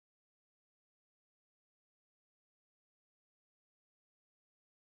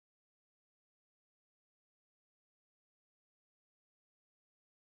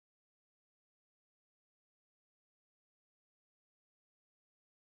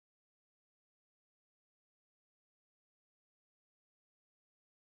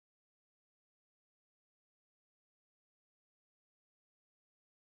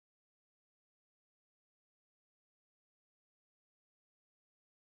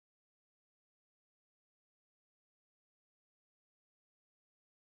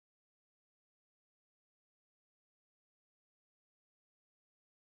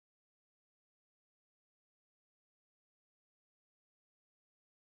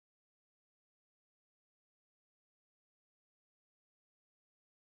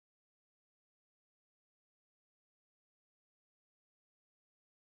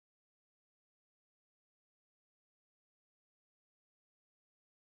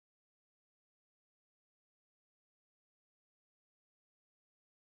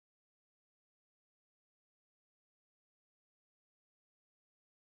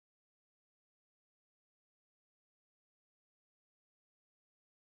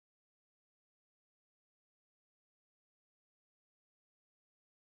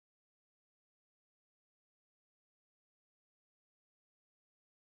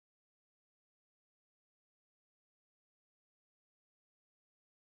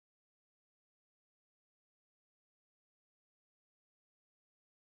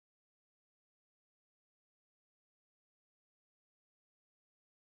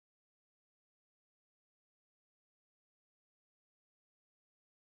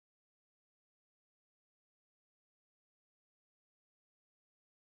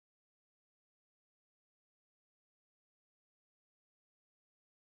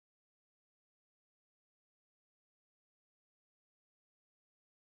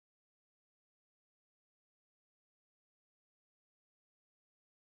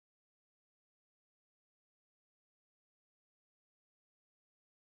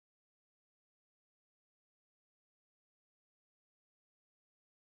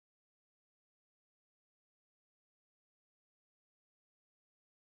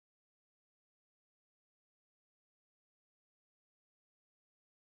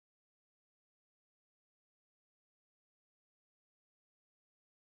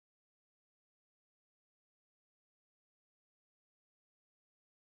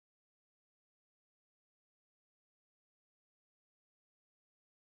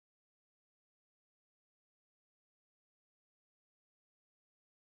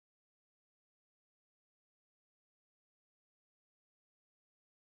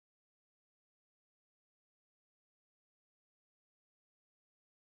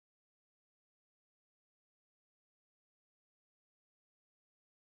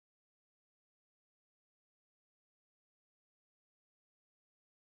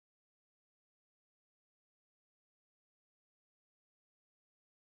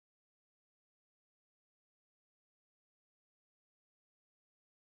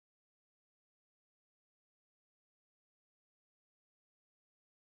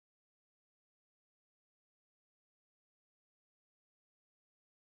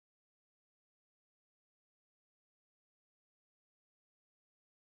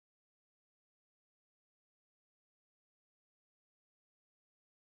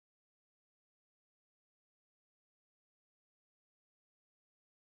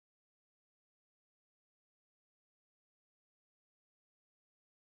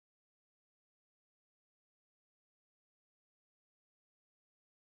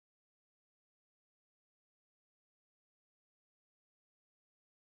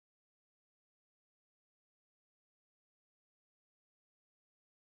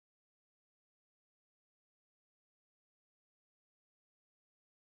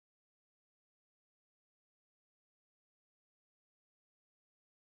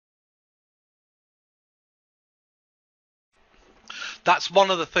That's one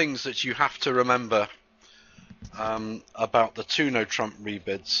of the things that you have to remember about the two no trump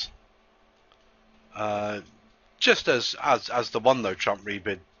rebids. Just as the one no trump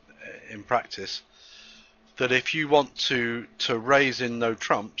rebid in practice, that if you want to raise in no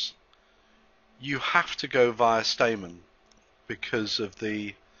trumps, you have to go via Stayman because of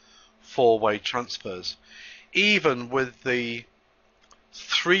the four-way transfers. Even with the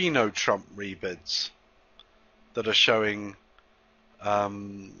three no trump rebids that are showing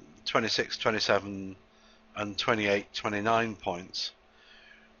 26, 27 and 28, 29 points,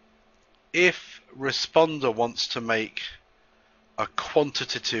 if Responder wants to make a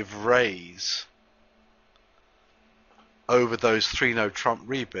quantitative raise over those three no trump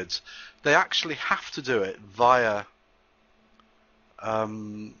rebids, they actually have to do it via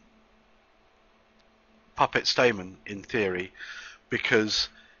Puppet Stayman in theory, because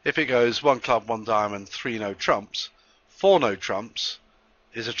if it goes one club, one diamond, three no trumps, four no trumps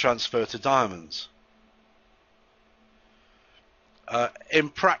is a transfer to diamonds. In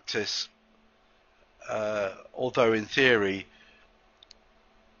practice, although in theory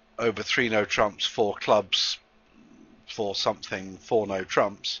over three no trumps, four clubs, for something, four no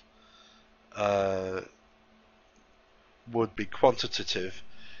trumps would be quantitative,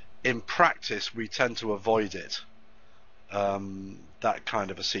 in practice we tend to avoid it, that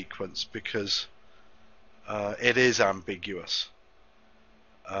kind of a sequence, because it is ambiguous.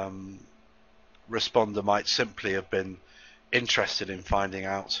 Responder might simply have been interested in finding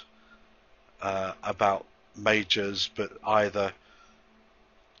out about majors, but either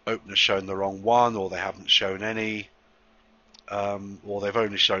opener's shown the wrong one, or they haven't shown any, or they've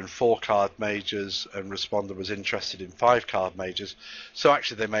only shown 4-card majors and Responder was interested in 5-card majors. So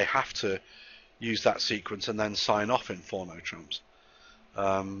actually they may have to use that sequence and then sign off in 4 no trumps.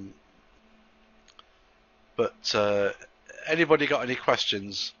 But anybody got any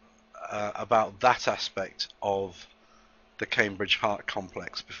questions about that aspect of the Cambridge Heart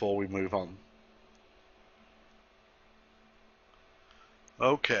complex before we move on?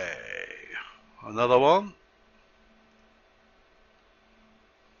 Okay, another one.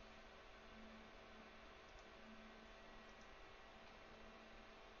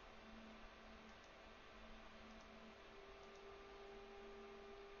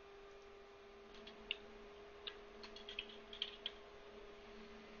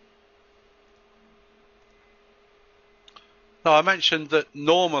 Now, I mentioned that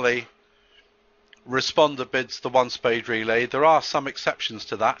normally Responder bids the one spade relay. There are some exceptions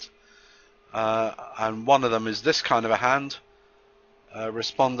to that, and one of them is this kind of a hand.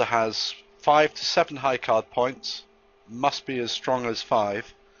 Responder has 5 to 7 high card points, must be as strong as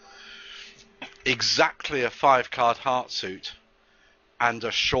 5, exactly a 5-card heart suit, and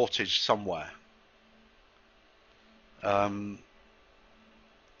a shortage somewhere.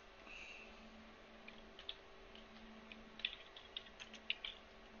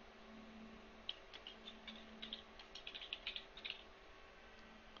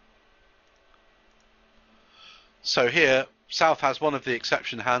 So here, South has one of the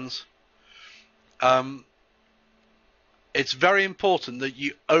exception hands. It's very important that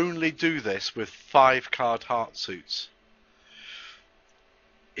you only do this with 5-card heart suits.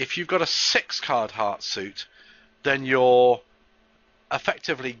 If you've got a 6-card heart suit, then you're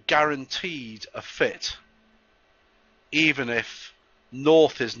effectively guaranteed a fit, even if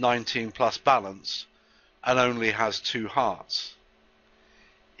North is 19 plus balanced and only has 2 hearts.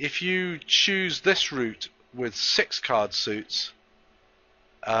 If you choose this route with 6-card suits,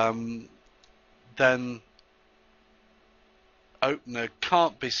 then opener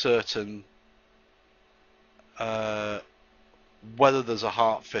can't be certain whether there's a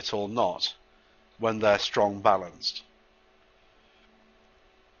heart fit or not when they're strong balanced,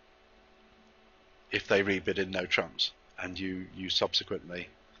 if they rebid in no trumps and you subsequently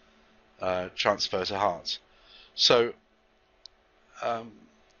transfer to hearts. So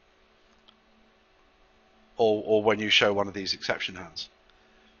or when you show one of these exception hands.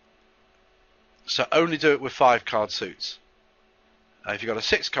 So only do it with 5-card suits. If you've got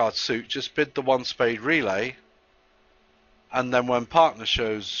a 6-card suit, just bid the one spade relay, and then when partner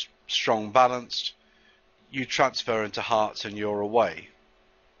shows strong balanced, you transfer into hearts and you're away.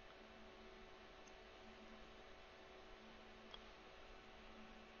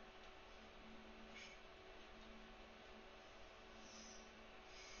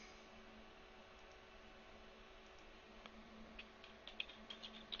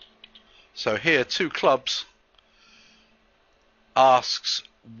 So here, 2 clubs asks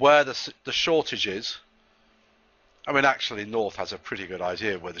where the shortage is. I mean, actually, North has a pretty good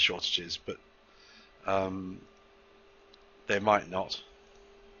idea where the shortage is, but They might not.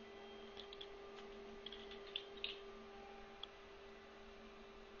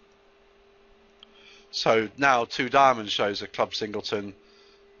 So now 2 diamonds shows a club singleton,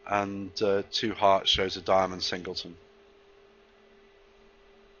 and 2 hearts shows a diamond singleton.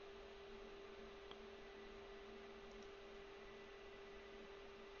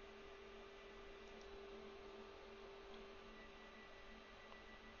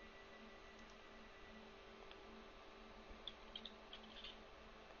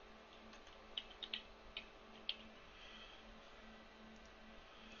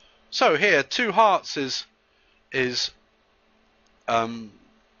 So here, 2 hearts is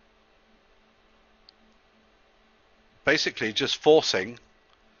basically just forcing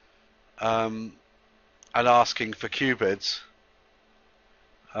and asking for cubids.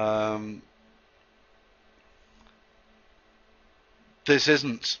 This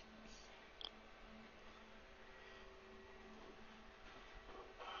isn't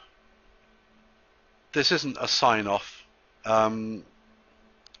a sign-off.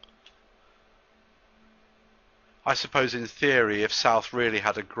 I suppose in theory, if South really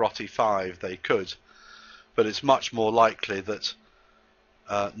had a grotty 5, they could, but it's much more likely that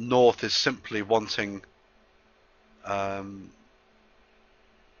North is simply wanting,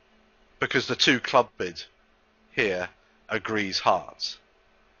 because the 2 club bid here agrees hearts.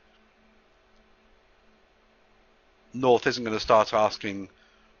 North isn't going to start asking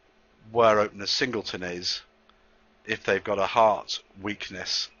where opener singleton is if they've got a heart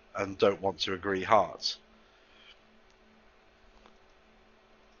weakness and don't want to agree hearts.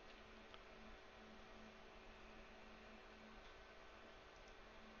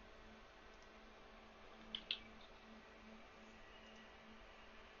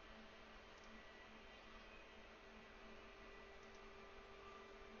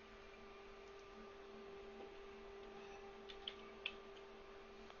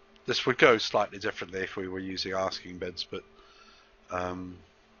 This would go slightly differently if we were using asking bids, but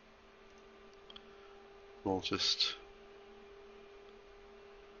we'll just...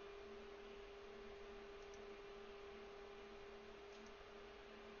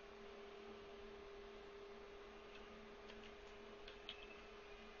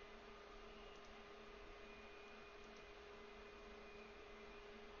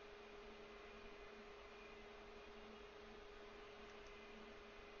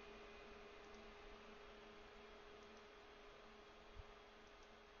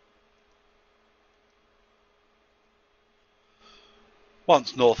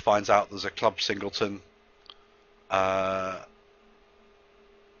 Once North finds out there's a club singleton, and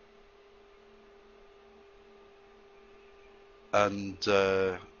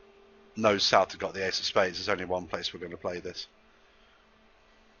knows South have got the ace of spades, there's only one place we're going to play this.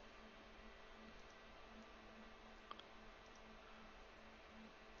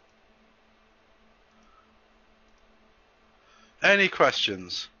 Any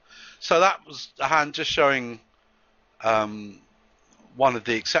questions? So that was a hand just showing one of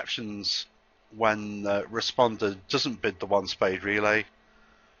the exceptions when responder doesn't bid the 1 spade relay.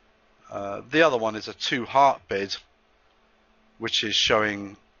 The other one is a 2 heart bid, which is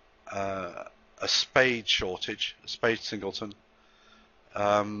showing a spade shortage, a spade singleton.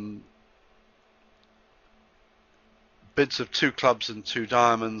 Bids of 2 clubs and 2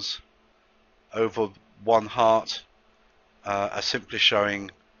 diamonds over 1 heart are simply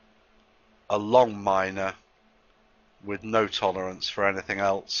showing a long minor with no tolerance for anything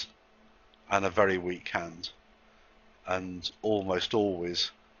else and a very weak hand, and almost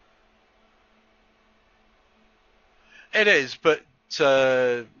always it is, but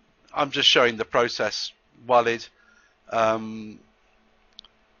I'm just showing the process, Walid,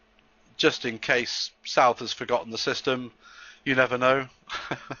 just in case South has forgotten the system. You never know.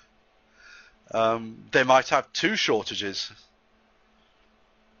 They might have 2 shortages.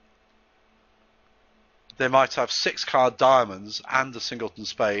 They might have 6 card diamonds and a singleton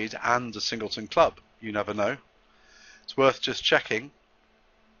spade and a singleton club. You never know. It's worth just checking.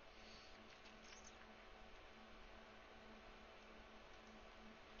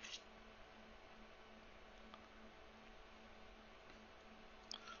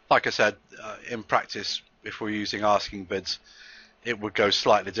 Like I said, in practice, if we're using asking bids, it would go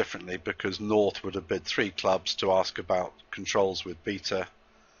slightly differently, because North would have bid 3 clubs to ask about controls with beta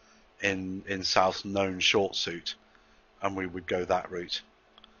in South's known short suit, and we would go that route.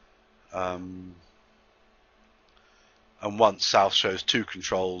 And once South shows 2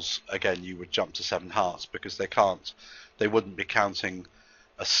 controls, again you would jump to 7 hearts, because they wouldn't be counting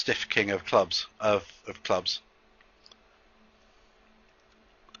a stiff king of clubs of clubs.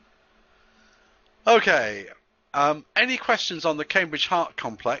 Okay, Any questions on the Cambridge Heart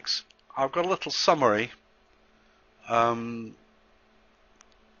complex? I've got a little summary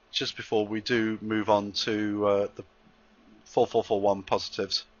just before we do move on to the 4441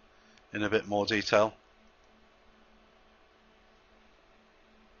 positives in a bit more detail.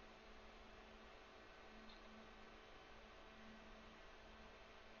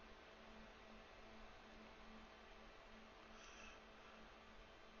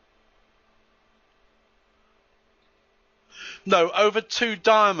 No, over 2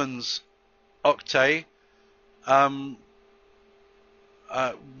 diamonds, Octay. The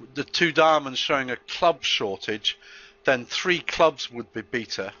 2 diamonds showing a club shortage, then 3 clubs would be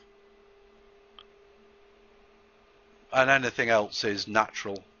beta, and anything else is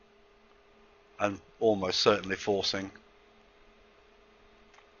natural and almost certainly forcing.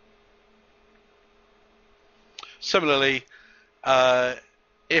 Similarly,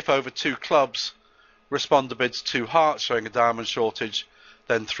 if over 2 clubs, responder bids 2 hearts showing a diamond shortage,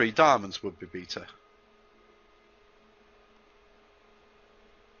 then 3 diamonds would be beta.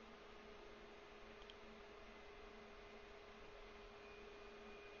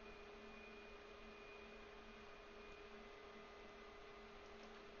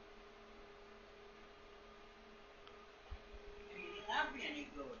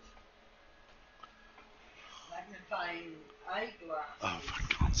 Magnifying eyeglass. Oh,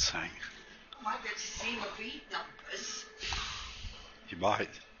 for God's sake. I might get to see my beat numbers. You might.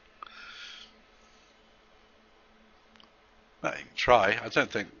 No, you can try. I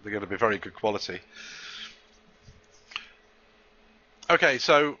don't think they're going to be very good quality. Okay,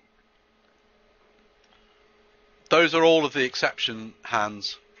 so those are all of the exception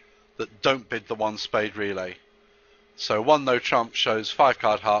hands that don't bid the 1 spade relay. So 1 no trump shows 5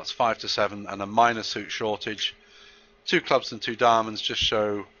 card hearts, 5 to 7, and a minor suit shortage. 2 clubs and 2 diamonds just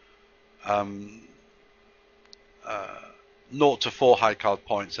show 0 to 4 high card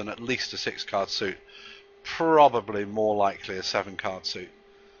points and at least a 6 card suit. Probably more likely a 7 card suit,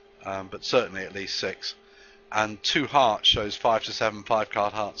 but certainly at least 6. And 2 hearts shows 5 to 7 5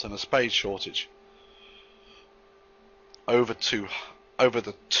 card hearts and a spade shortage. Over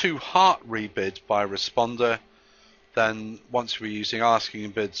the 2 heart rebid by responder, then once we're using asking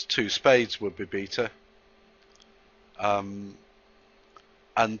bids, 2 spades would be beta, and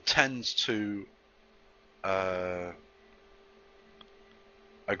tends to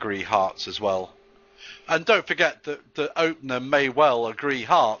agree hearts as well. And don't forget that the opener may well agree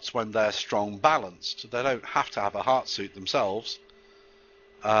hearts when they're strong balanced. They don't have to have a heart suit themselves.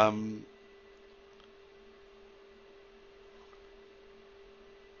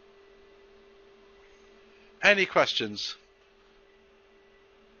 Any questions?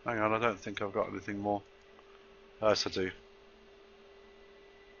 Hang on, I don't think I've got anything more. Yes, I do.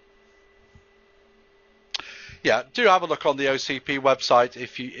 Yeah, do have a look on the OCP website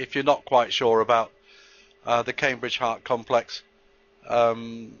if you're not quite sure about the Cambridge Heart complex.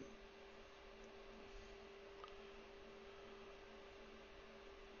 The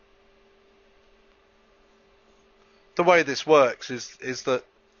way this works is that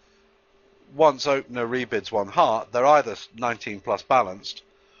once opener rebids 1 heart, they're either 19 plus balanced,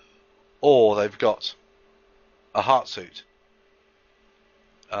 or they've got a heart suit.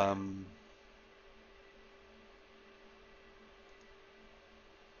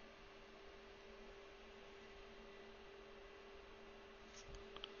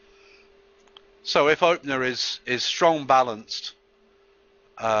 So if opener is strong balanced,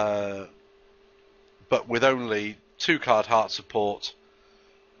 but with only 2 card heart support,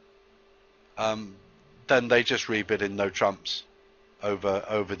 then they just rebid in no trumps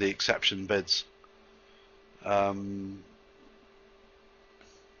over the exception bids,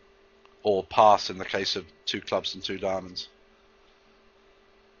 or pass in the case of 2 clubs and 2 diamonds.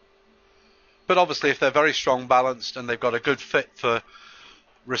 But obviously, if they're very strong balanced and they've got a good fit for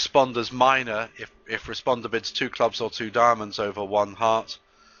responders minor, if responder bids 2 clubs or 2 diamonds over 1 heart,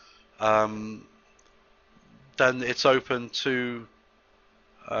 then it's open to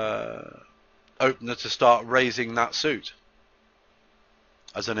opener to start raising that suit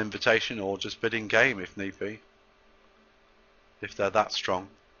as an invitation, or just bidding game if need be, if they're that strong.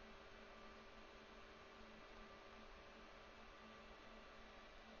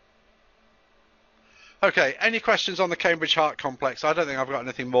 Okay, any questions on the Cambridge Heart complex? I don't think I've got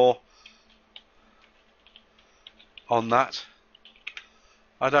anything more on that.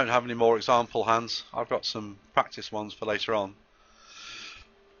 I don't have any more example hands. I've got some practice ones for later on,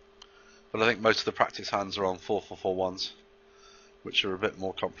 but I think most of the practice hands are on 4441s, which are a bit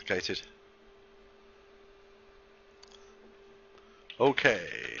more complicated.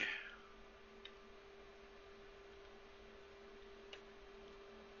 Okay.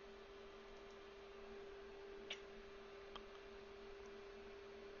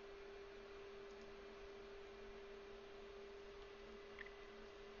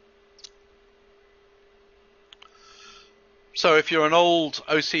 So if you're an old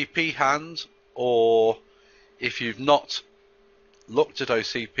OCP hand, or if you've not looked at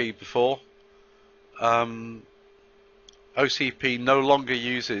OCP before, OCP no longer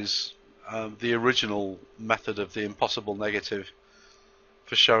uses the original method of the impossible negative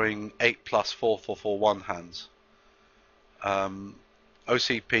for showing 8 plus 4-4-4-1 hands.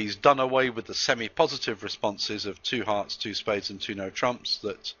 OCP's done away with the semi-positive responses of 2 hearts, 2 spades and 2 no trumps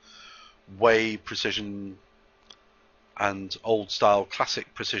that Way precision and old style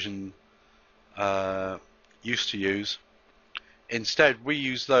classic precision used to use. Instead, we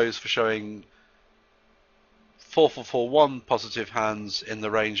use those for showing 4-4-4-1 positive hands in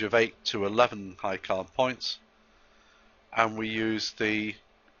the range of 8 to 11 high card points, and we use the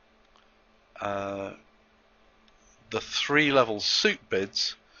 3-level suit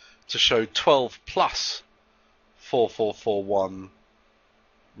bids to show 12 plus 4-4-4-1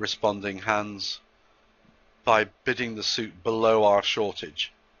 responding hands by bidding the suit below our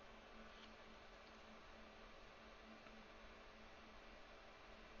shortage.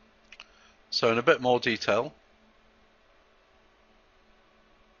 So in a bit more detail,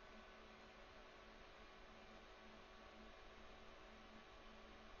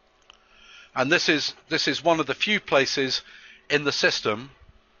 and this is one of the few places in the system,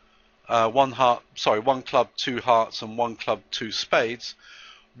 1 club, 2 hearts and 1 club, 2 spades,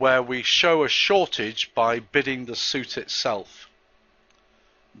 where we show a shortage by bidding the suit itself.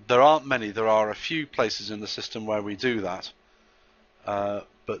 There aren't many. There are a few places in the system where we do that,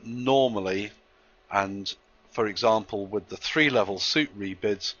 but normally, and for example with the 3-level suit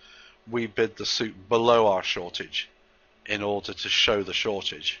rebids, we bid the suit below our shortage in order to show the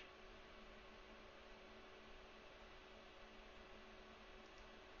shortage.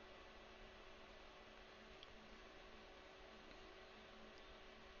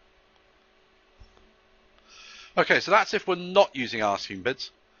 Okay, so that's if we're not using asking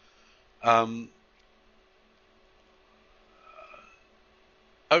bids. Opener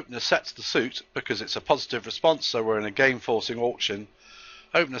sets the suit because it's a positive response, so we're in a game forcing auction.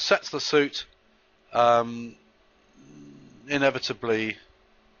 Opener sets the suit, inevitably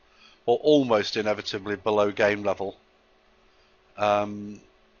or almost inevitably below game level. Or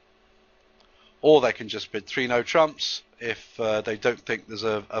they can just bid 3 no trumps if they don't think there's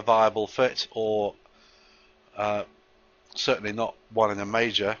a viable fit, or certainly not one in a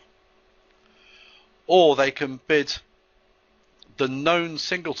major. Or they can bid the known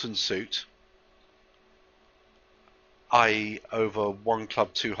singleton suit, i.e. over 1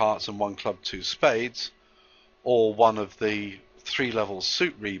 club, 2 hearts and 1 club, 2 spades, or one of the 3-level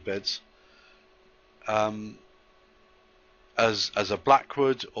suit rebids, as a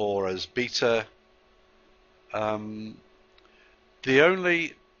Blackwood or as beta. The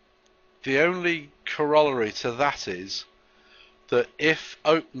only corollary to that is that if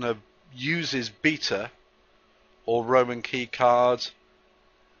opener uses beta or Roman key card,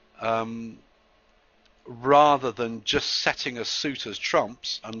 rather than just setting a suit as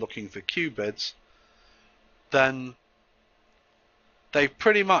trumps and looking for Q bids, then they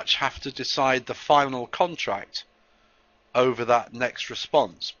pretty much have to decide the final contract over that next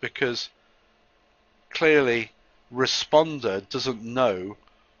response, because clearly responder doesn't know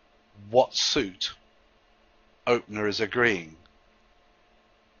what suit opener is agreeing.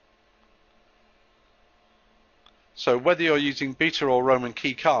 So whether you're using beta or Roman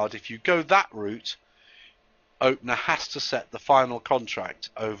key card, if you go that route, opener has to set the final contract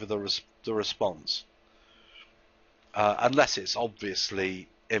over the response, unless it's obviously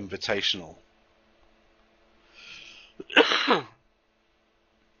invitational.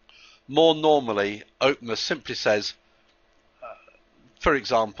 More normally, opener simply says, for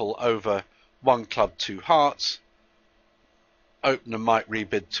example, over 1 club, 2 hearts, opener might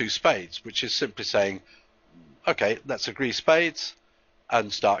rebid 2 spades, which is simply saying, okay, let's agree spades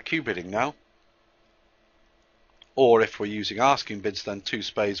and start Q bidding now. Or if we're using asking bids, then 2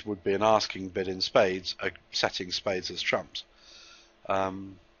 spades would be an asking bid in spades, setting spades as trumps.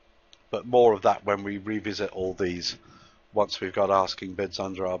 But more of that when we revisit all these once we've got asking bids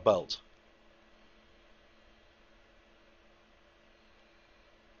under our belt.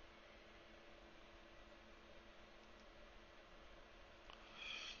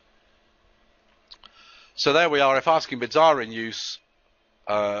 So there we are. If asking bids are in use,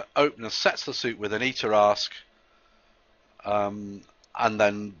 opener sets the suit with an eater ask, and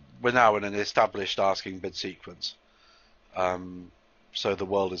then we're now in an established asking bid sequence. So the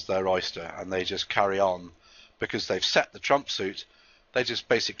world is their oyster, and they just carry on because they've set the trump suit. They just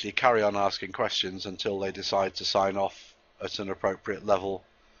basically carry on asking questions until they decide to sign off at an appropriate level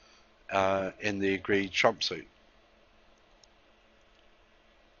in the agreed trump suit.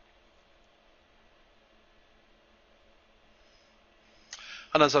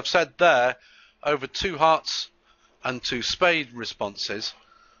 And as I've said there, over 2 hearts and 2 spade responses,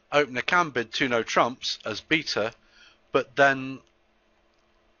 opener can bid 2 no trumps as beater, but then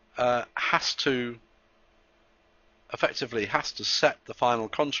has to set the final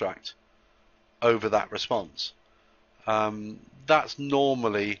contract over that response. That's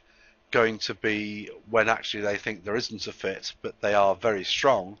normally going to be when actually they think there isn't a fit, but they are very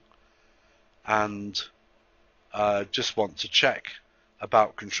strong and just want to check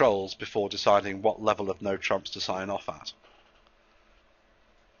about controls before deciding what level of no trumps to sign off at.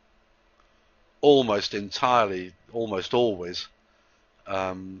 Almost always,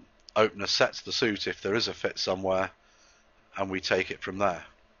 opener sets the suit if there is a fit somewhere, and we take it from there.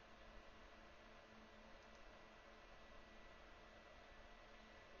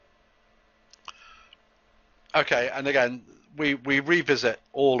 Okay, and again, we revisit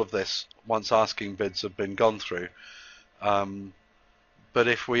all of this once asking bids have been gone through. But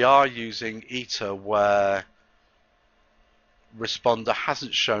if we are using ETA where responder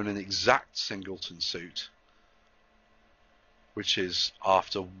hasn't shown an exact singleton suit, which is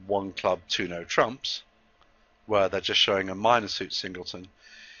after 1 club 2 no trumps, where they're just showing a minor suit singleton,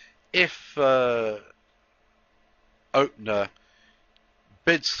 if opener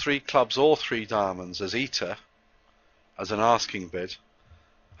bids 3 clubs or 3 diamonds as ETA, as an asking bid,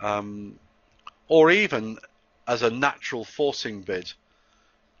 or even as a natural forcing bid,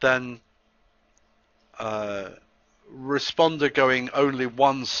 then responder going only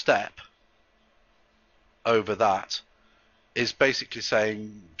 1 step over that is basically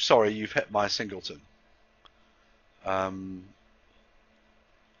saying, sorry, you've hit my singleton.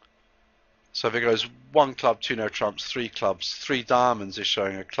 So if it goes 1 club, 2 no trumps, 3 clubs, 3 diamonds is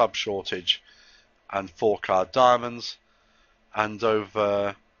showing a club shortage and 4 card diamonds, and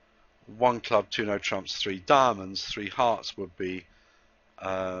over 1 club, 2 no trumps, 3 diamonds, 3 hearts would be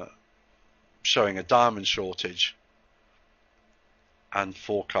showing a diamond shortage and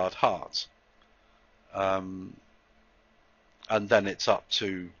 4 card hearts. And then it's up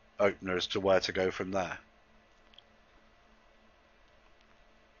to opener as to where to go from there.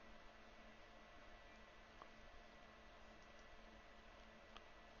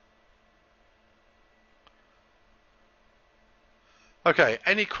 Okay,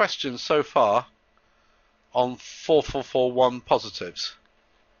 any questions so far on 4441 positives?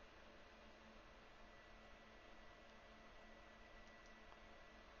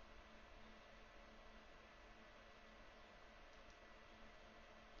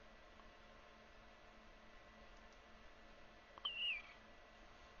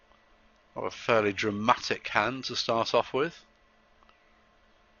 A fairly dramatic hand to start off with.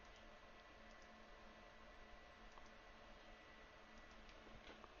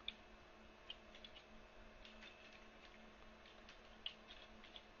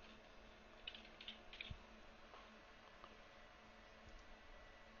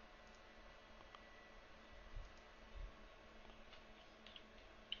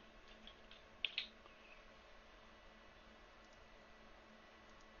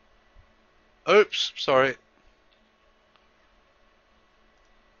 Oops, sorry.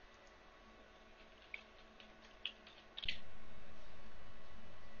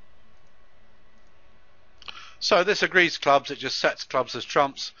 So this agrees clubs, it just sets clubs as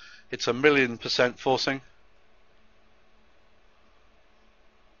trumps. It's 1,000,000% forcing.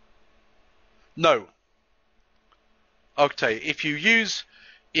 No. Okay, if you use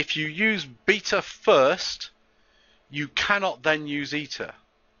beta first, you cannot then use ETA.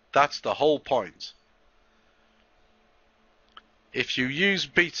 That's the whole point. If you use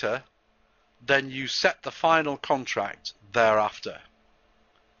beta, then you set the final contract thereafter.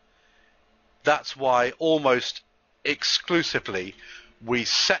 That's why almost exclusively we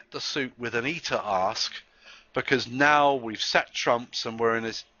set the suit with an ETA ask, because now we've set trumps and we're in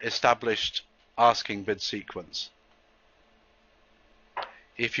an established asking bid sequence.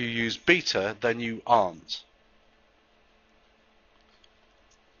 If you use beta, then you aren't.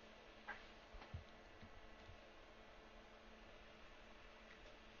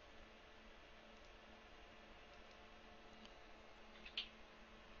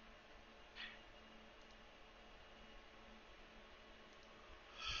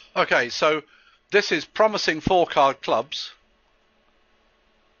 Okay, so this is promising 4 card clubs,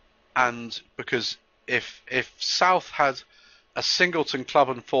 and because if South had a singleton club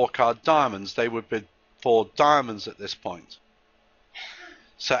and 4 card diamonds, they would bid 4 diamonds at this point.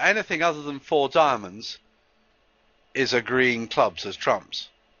 So anything other than 4 diamonds is agreeing clubs as trumps.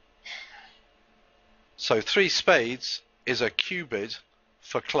 So 3 spades is a Q bid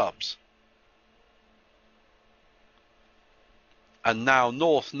for clubs. And now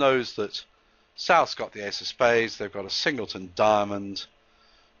North knows that South's got the ace of spades, they've got a singleton diamond,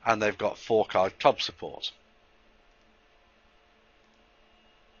 and they've got 4-card club support.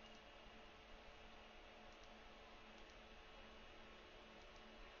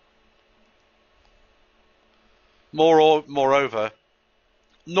 Moreover,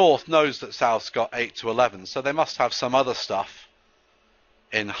 North knows that South's got 8 to 11, so they must have some other stuff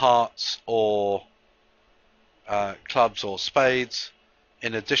in hearts or clubs or spades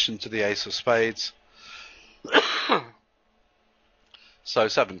in addition to the ace of spades. So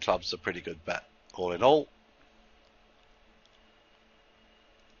 7 clubs is a pretty good bet all in all.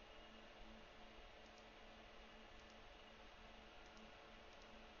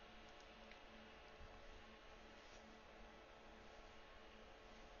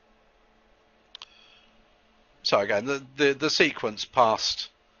 So again, the sequence past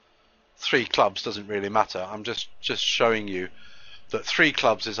 3 clubs doesn't really matter. I'm just showing you that 3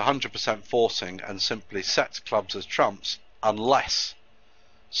 clubs is 100% forcing and simply sets clubs as trumps unless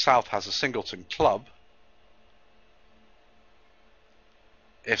South has a singleton club.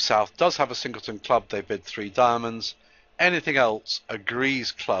 If South does have a singleton club, they bid 3 diamonds. Anything else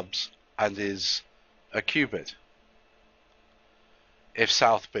agrees clubs and is a Q bid. If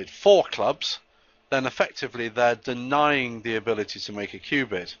South bid 4 clubs, then effectively they're denying the ability to make a Q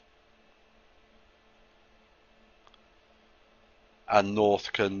bid. And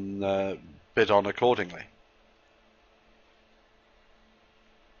North can bid on accordingly.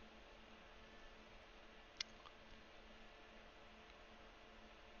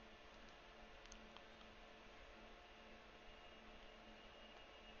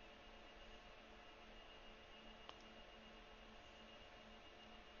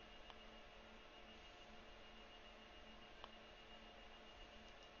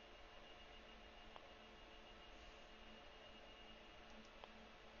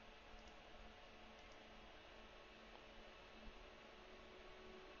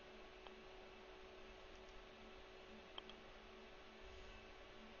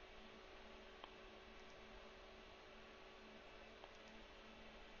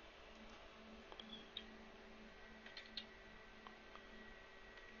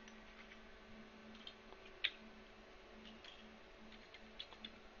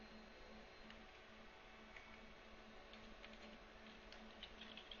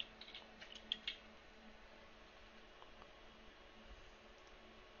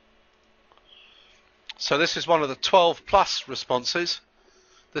 So this is one of the 12 plus responses.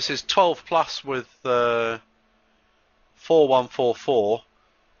 This is 12 plus with 4144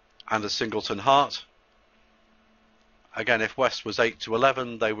 and a singleton heart. Again, if West was 8 to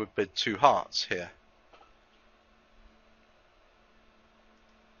 11, they would bid 2 hearts here.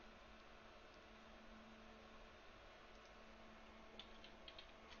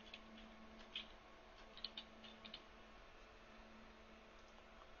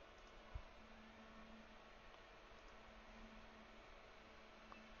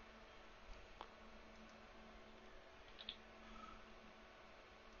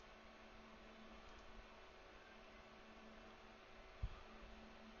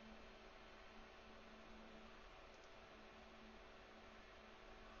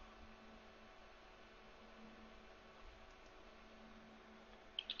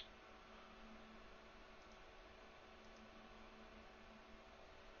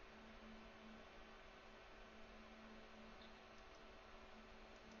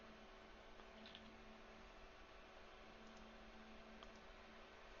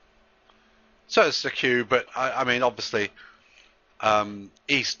 So it's a Q, but I mean, obviously,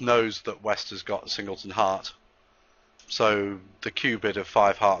 East knows that West has got a singleton heart. So the Q bid of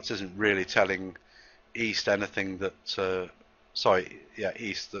 5 hearts isn't really telling East anything that,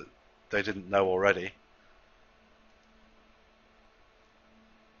 East that they didn't know already.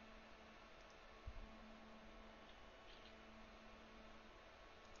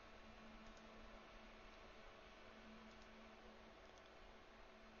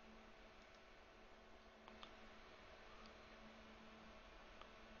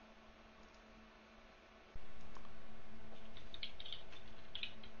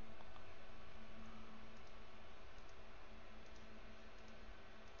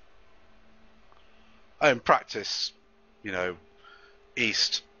 In practice, you know,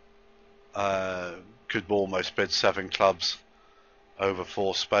 East could almost bid 7 clubs over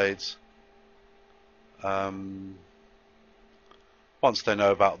 4 spades. Once they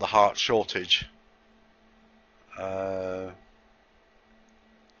know about the heart shortage, 7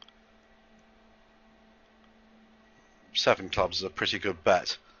 clubs is a pretty good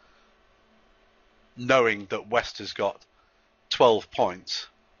bet, knowing that West has got 12 points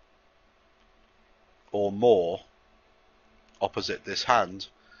or more opposite this hand,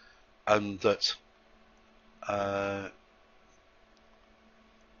 and that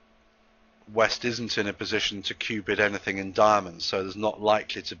West isn't in a position to q-bid anything in diamonds, so there's not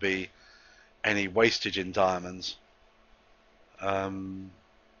likely to be any wastage in diamonds.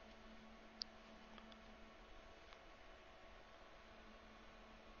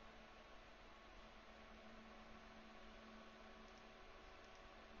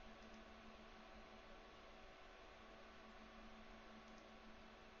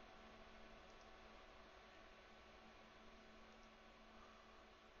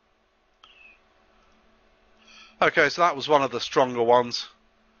 Okay, so that was one of the stronger ones.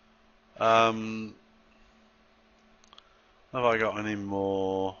 Have I got any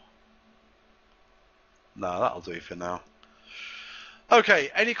more? No, that'll do for now. Okay,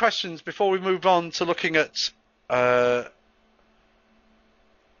 any questions before we move on to looking at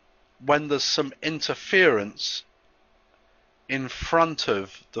when there's some interference in front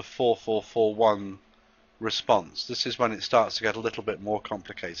of the 4441 response? This is when it starts to get a little bit more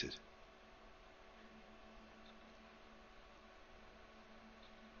complicated.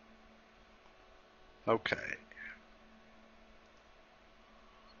 Okay.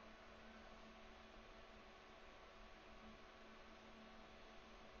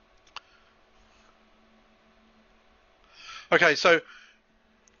 Okay, so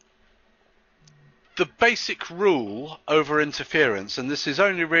the basic rule over interference, and this is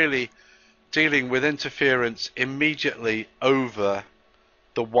only really dealing with interference immediately over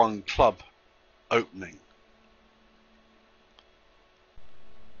the one club opening.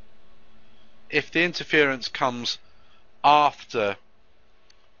 If the interference comes after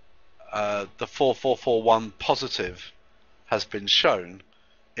the 4441 positive has been shown,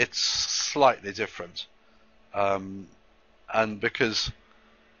 it's slightly different. And because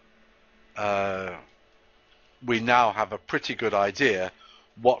we now have a pretty good idea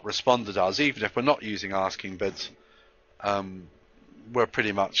what responder does, even if we're not using asking bids, we're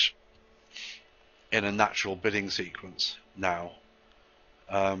pretty much in a natural bidding sequence now.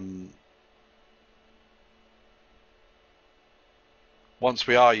 Once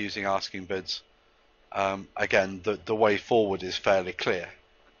we are using asking bids, again, the way forward is fairly clear.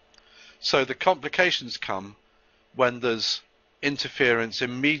 So the complications come when there's interference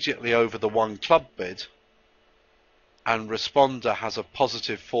immediately over the one club bid and responder has a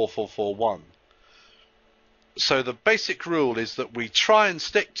positive 4441. So the basic rule is that we try and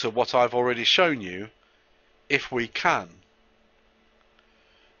stick to what I've already shown you if we can.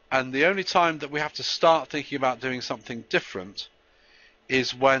 And the only time that we have to start thinking about doing something different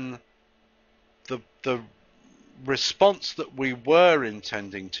is when the response that we were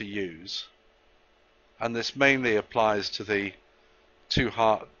intending to use, and this mainly applies to the 2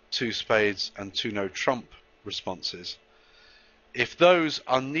 heart, 2 spades and 2 no trump responses, if those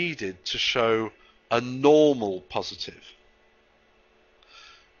are needed to show a normal positive.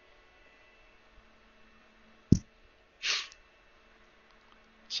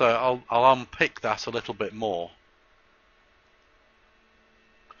 So I'll unpick that a little bit more.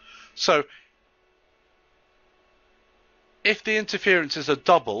 So if the interference is a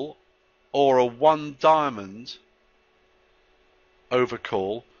double or a 1 diamond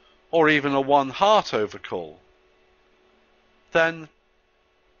overcall, or even a 1 heart overcall, then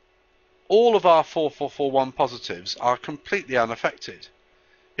all of our 4441 positives are completely unaffected.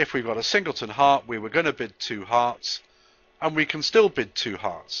 If we've got a singleton heart, we were going to bid 2 hearts, and we can still bid 2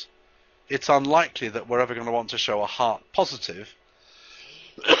 hearts. It's unlikely that we're ever going to want to show a heart positive,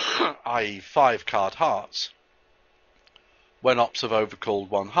 i.e. 5 card hearts, when ops have overcalled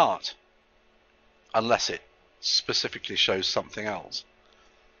 1 heart, unless it specifically shows something else.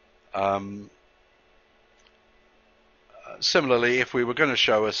 Similarly, if we were going to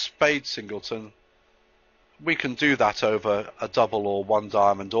show a spade singleton, we can do that over a double or 1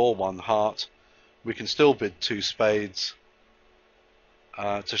 diamond or 1 heart. We can still bid 2 spades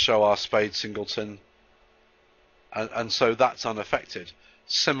to show our spade singleton, and so that's unaffected.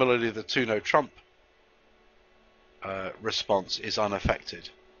 Similarly, the 2 no trump response is unaffected.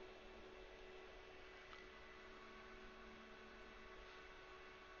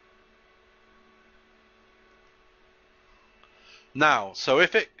 Now, so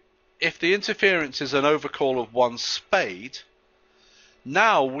if the interference is an overcall of 1 spade,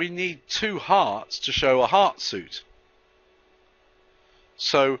 now we need 2 hearts to show a heart suit.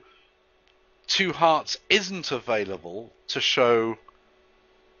 So 2 hearts isn't available to show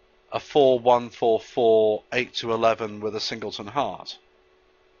a 4-1-4-4 8-11 with a singleton heart,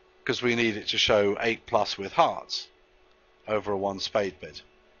 because we need it to show 8+ with hearts. over a 1 spade bid.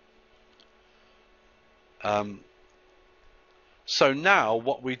 So now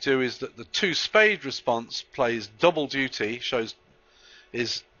what we do is that the 2 spade response plays double duty,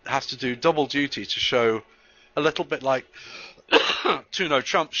 has to do double duty to show a little bit like 2 no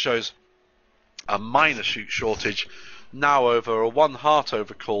trumps shows a minor suit shortage. Now over a 1 heart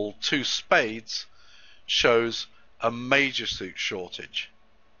overcall, 2 spades shows a major suit shortage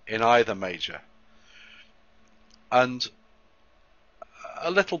in either major. And a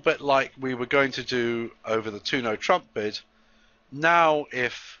little bit like we were going to do over the 2 no trump bid, now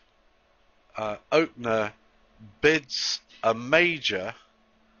if opener bids a major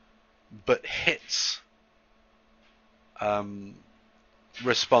but hits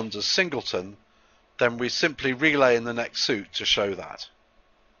responder's singleton, then we simply relay in the next suit to show that.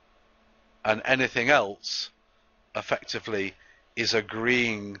 And anything else effectively is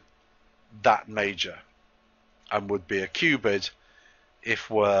agreeing that major and would be a Q bid if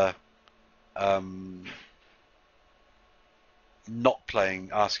we're not playing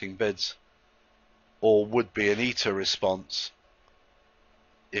asking bids, or would be an ETA response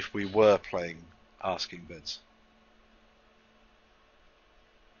if we were playing asking bids.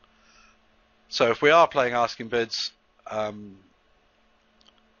 So if we are playing asking bids, then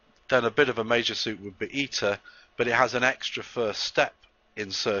a bit of a major suit would be ETA, but it has an extra first step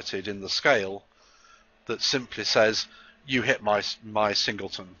inserted in the scale that simply says, you hit my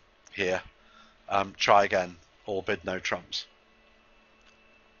singleton here, try again, or bid no trumps.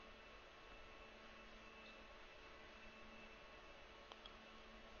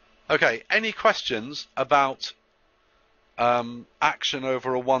 Okay, any questions about action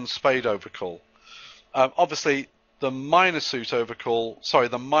over a 1 spade overcall? Obviously, the minor suit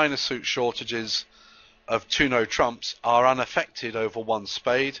shortages of 2 no trumps are unaffected over 1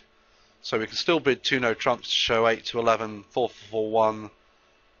 spade, so we can still bid 2 no trumps to show 8 to 11, 4 4 1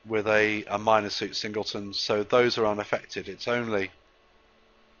 with a minor suit singleton, so those are unaffected. It's only,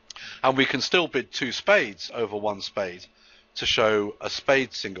 and we can still bid 2 spades over 1 spade to show a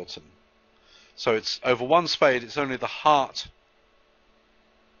spade singleton. So it's over 1 spade, it's only the heart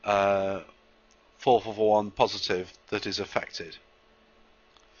 4 4 1 positive that is affected.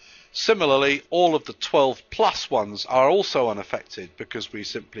 Similarly, all of the 12 plus ones are also unaffected because we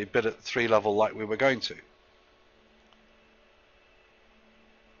simply bid at the 3 level like we were going to.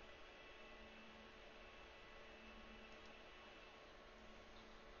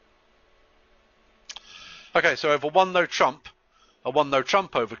 Okay, so over 1 no trump, a 1 no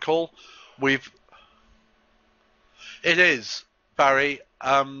trump overcall, it is, Barry,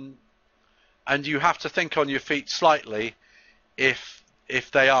 and you have to think on your feet slightly if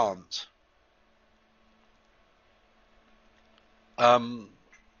they aren't.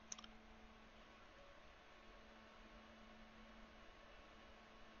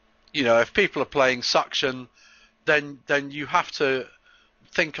 You know, if people are playing suction, then you have to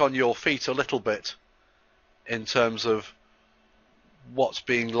think on your feet a little bit in terms of what's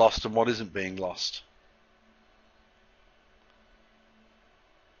being lost and what isn't being lost.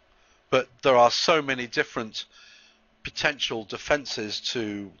 But there are so many different potential defenses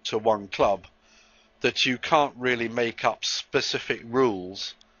to one club that you can't really make up specific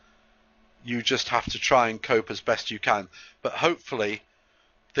rules. You just have to try and cope as best you can. But hopefully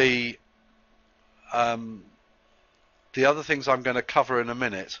the other things I'm going to cover in a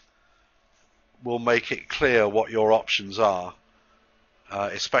minute will make it clear what your options are,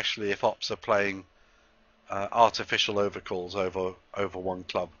 especially if ops are playing artificial overcalls over one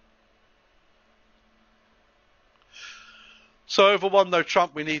club. So over 1 no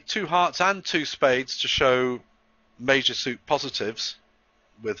trump, we need 2 hearts and 2 spades to show major suit positives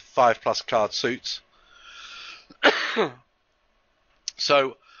with 5 plus card suits.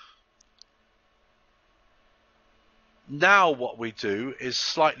 So now what we do is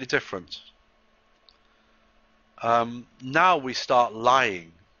slightly different. Now we start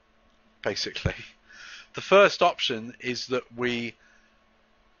lying, basically. The first option is that we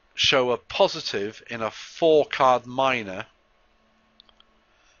show a positive in a 4 card minor,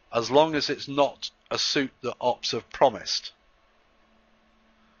 as long as it's not a suit that ops have promised.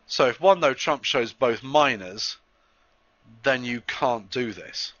 So if 1 no trump shows both minors, then you can't do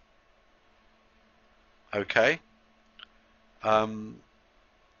this. Okay?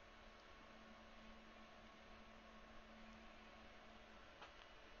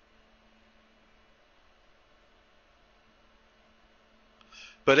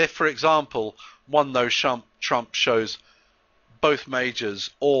 But if, for example, 1 no trump shows both majors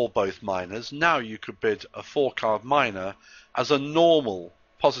or both minors, now you could bid a 4 card minor as a normal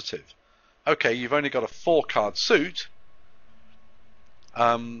positive. Okay, you've only got a 4 card suit,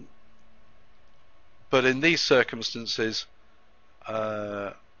 But in these circumstances,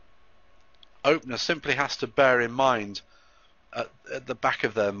 opener simply has to bear in mind, at the back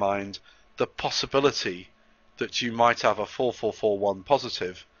of their mind, the possibility that you might have a 4-4-4-1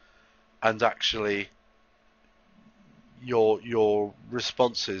 positive, and actually your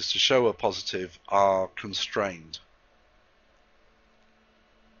responses to show a positive are constrained.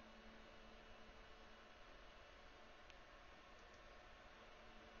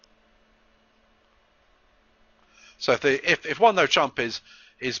 So if one no trump is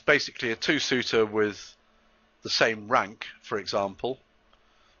basically a two-suiter with the same rank, for example,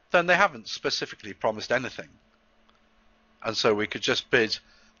 then they haven't specifically promised anything. And so we could just bid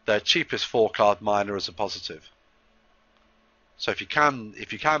their cheapest 4-card minor as a positive. So if you can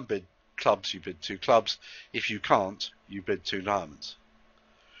bid clubs, you bid 2 clubs. If you can't, you bid 2 diamonds.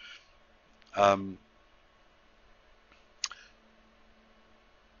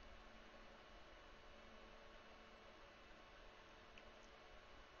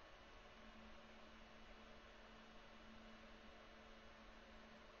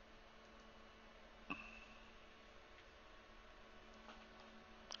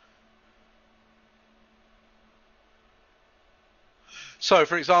 So,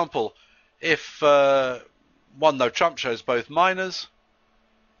 for example, if one no trump shows both minors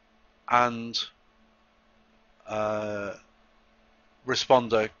and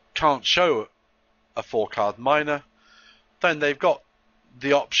responder can't show a 4-card minor, then they've got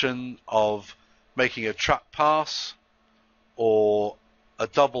the option of making a trap pass or a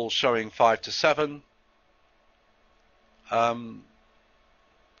double showing 5 to 7.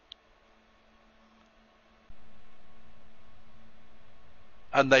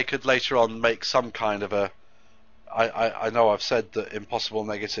 And they could later on make some kind of a... I know I've said that impossible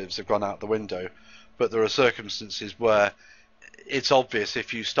negatives have gone out the window, but there are circumstances where it's obvious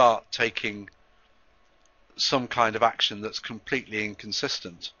if you start taking some kind of action that's completely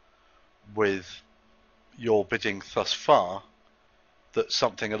inconsistent with your bidding thus far, that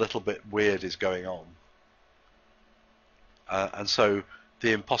something a little bit weird is going on. And so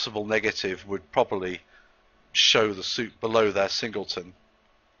the impossible negative would probably show the suit below their singleton.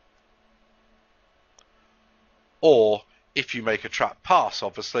 Or if you make a trap pass,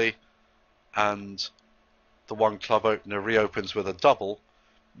 obviously, and the one club opener reopens with a double,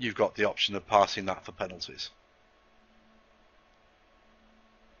 you've got the option of passing that for penalties.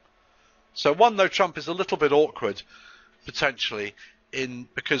 So one no trump is a little bit awkward, potentially,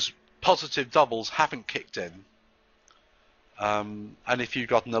 because positive doubles haven't kicked in. And if you've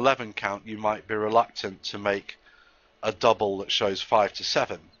got an 11 count, you might be reluctant to make a double that shows 5 to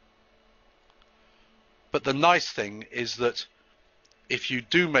 7. But the nice thing is that if you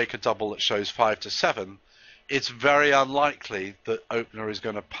do make a double that shows 5 to 7, it's very unlikely that opener is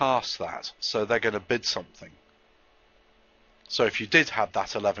going to pass that, so they're going to bid something. So if you did have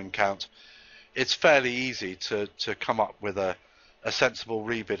that 11 count, it's fairly easy to come up with a sensible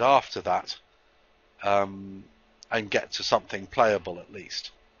rebid after that, and get to something playable at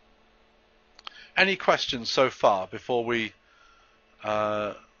least. Any questions so far before we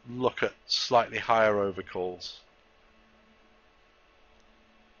look at slightly higher overcalls?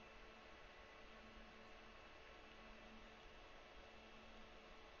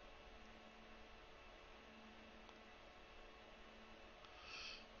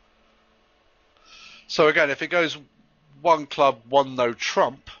 So again, if it goes one club, one no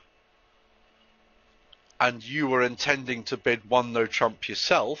trump, and you were intending to bid one no trump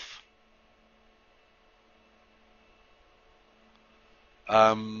yourself,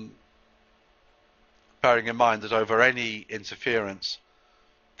 bearing in mind that over any interference,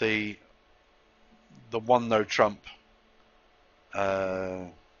 the one no trump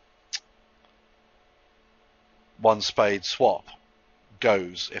one spade swap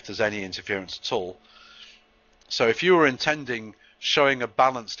goes if there's any interference at all. So if you were intending showing a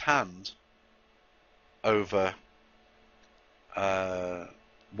balanced hand over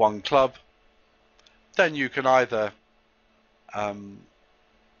one club, then you can either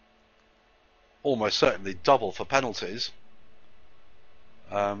almost certainly double for penalties.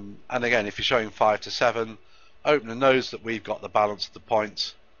 And again, if you're showing 5 to 7, opener knows that we've got the balance of the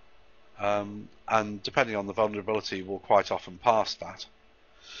points, and depending on the vulnerability, will quite often pass that.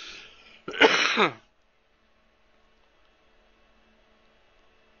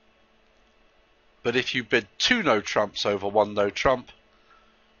 But if you bid 2 no trumps over 1 no trump,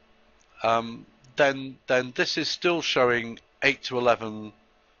 then this is still showing 8 to 11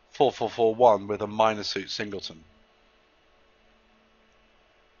 4-4-4-1 with a minor suit singleton.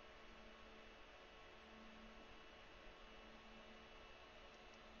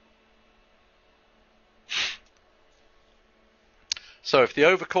 So if the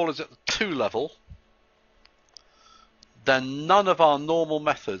overcall is at the 2 level, then none of our normal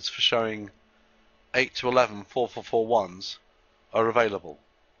methods for showing 8 to 11 4-4-4-1s are available.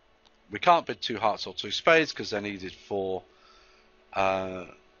 We can't bid 2 hearts or 2 spades because they're needed for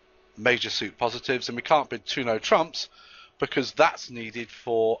major suit positives, and we can't bid 2 no trumps because that's needed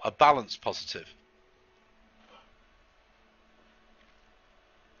for a balanced positive.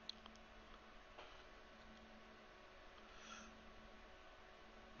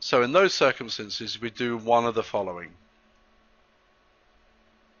 So in those circumstances, we do one of the following.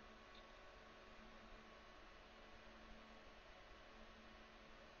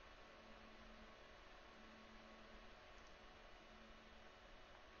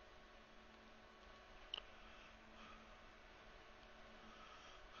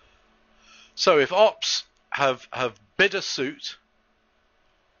 So if ops have bid a suit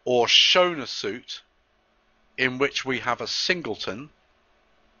or shown a suit in which we have a singleton,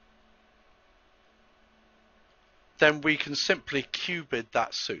 then we can simply Q-bid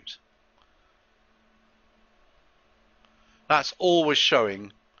that suit. That's always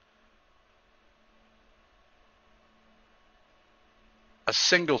showing a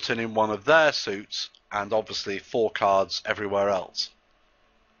singleton in one of their suits and obviously 4 cards everywhere else.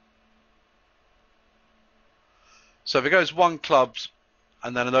 So if it goes 1 clubs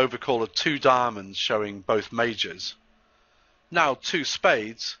and then an overcall of 2 diamonds showing both majors, now 2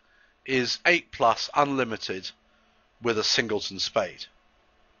 spades is 8+ unlimited with a singleton spade.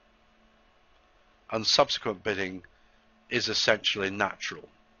 And subsequent bidding is essentially natural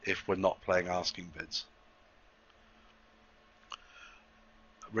if we're not playing asking bids.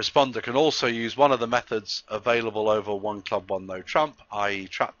 Responder can also use one of the methods available over 1 club 1 no trump, i.e.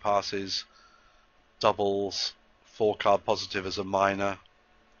 trap passes, doubles, 4 card positive as a minor,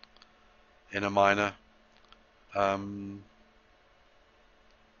 in a minor.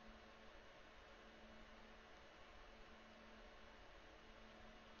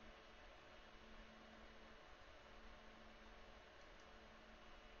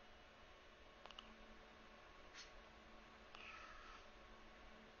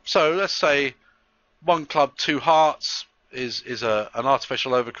 So let's say 1 club 2 hearts is an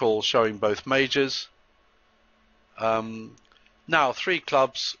artificial overcall showing both majors. Now 3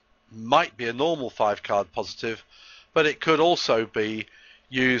 clubs might be a normal 5 card positive, but it could also be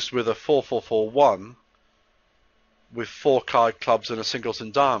used with a 4-4-4-1 with 4 card clubs and a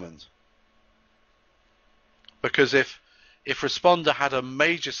singleton diamond. Because if responder had a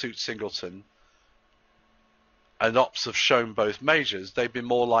major suit singleton and ops have shown both majors, they'd be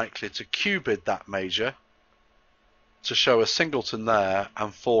more likely to Q-bid that major to show a singleton there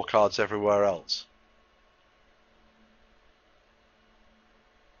and 4 cards everywhere else.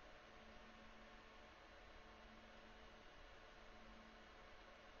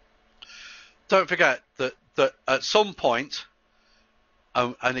 Don't forget that at some point,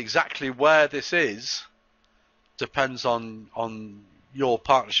 and exactly where this is depends on your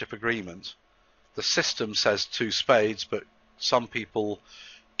partnership agreement. The system says 2 spades, but some people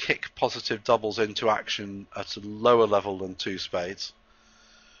kick positive doubles into action at a lower level than 2 spades.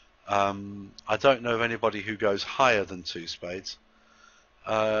 I don't know of anybody who goes higher than 2 spades.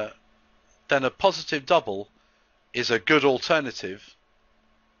 Then a positive double is a good alternative,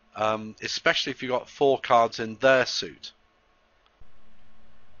 especially if you've got 4 cards in their suit.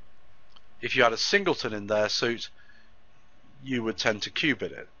 If you had a singleton in their suit, you would tend to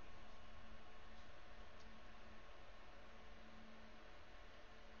Q-bid it.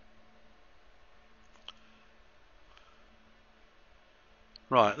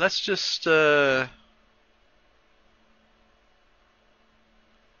 Right, let's just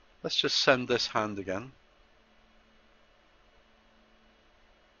send this hand again.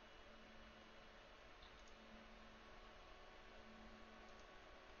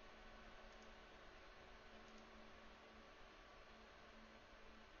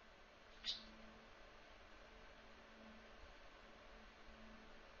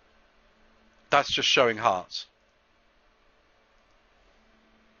 That's just showing hearts.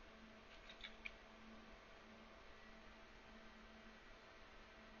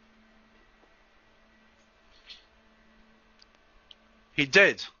 He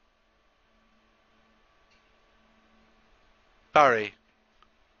did. Barry.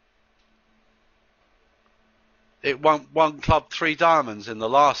 It won 1 club 3 diamonds in the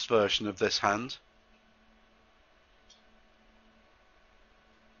last version of this hand.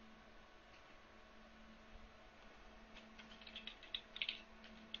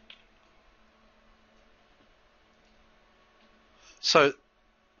 So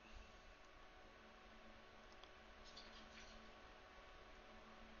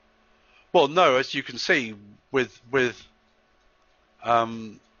Well, no, as you can see with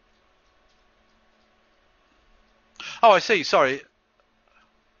oh, I see. Sorry.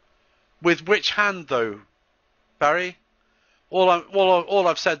 With which hand though, Barry? All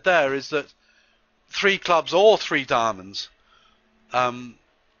I've said there is that 3 clubs or 3 diamonds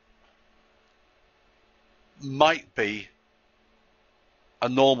might be a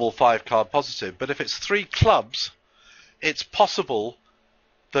normal 5-card positive, but if it's 3 clubs, it's possible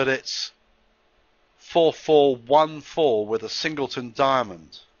that it's 4-4-1-4 with a singleton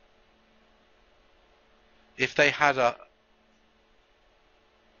diamond. If they had a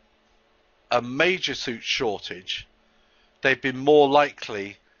major suit shortage, they'd be more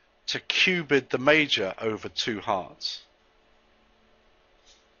likely to cubid the major over 2 hearts.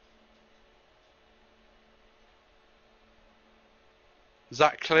 Is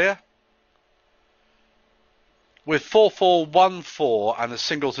that clear? With 4-4-1-4 and a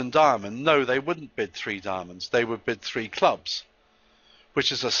singleton diamond, no, they wouldn't bid 3 diamonds. They would bid 3 clubs,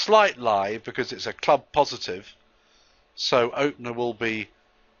 which is a slight lie because it's a club positive. So opener will be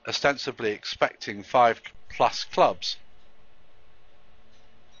ostensibly expecting 5 plus clubs.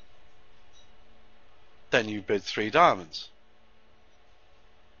 Then you bid 3 diamonds.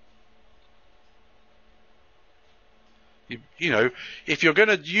 You know, if you're going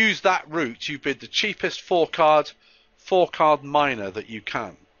to use that route, you bid the cheapest 4-card minor that you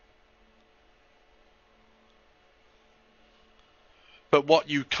can. But what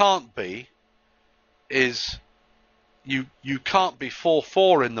you can't be is you can't be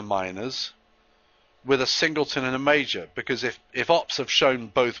 4-4 in the minors with a singleton and a major, because if ops have shown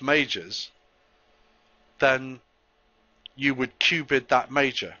both majors, then you would cubid that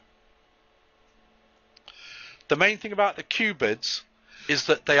major. The main thing about the cubids is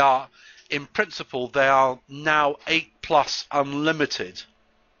that they are, in principle, they are now 8+ unlimited.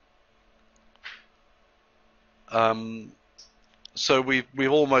 So we've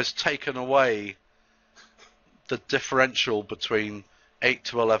almost taken away the differential between 8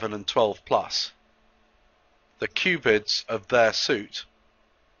 to 11 and 12+. The cubids of their suit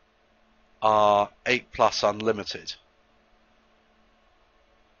are 8+ unlimited.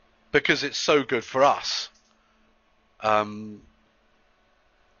 Because it's so good for us.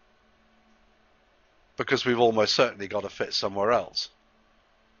 Because we've almost certainly got to fit somewhere else.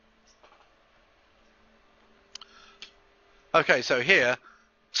 Okay, so here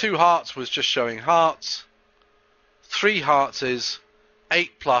 2 hearts was just showing hearts. 3 hearts is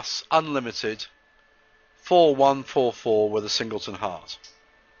 8+ unlimited 4-1-4-4 with a singleton heart.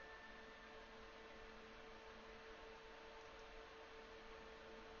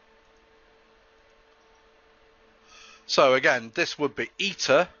 So again, this would be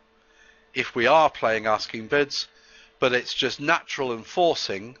Eta if we are playing asking bids, but it's just natural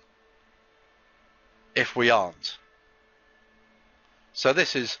enforcing if we aren't. So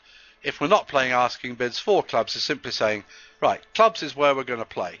this is, if we're not playing asking bids, 4 clubs is simply saying, right, clubs is where we're going to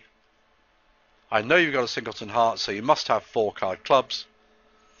play. I know you've got a singleton heart, so you must have 4-card clubs.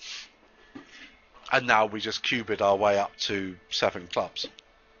 And now we just cubid our way up to 7 clubs.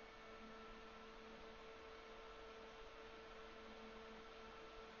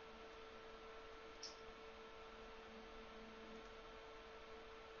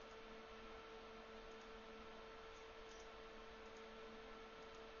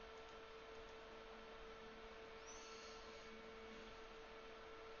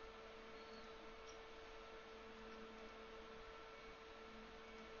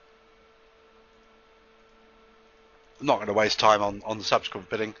 I'm not going to waste time on the subsequent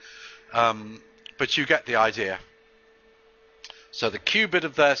bidding, but you get the idea. So the cubid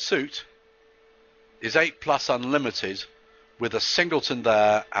of their suit is 8+ unlimited with a singleton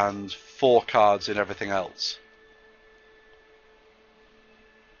there and 4 cards in everything else.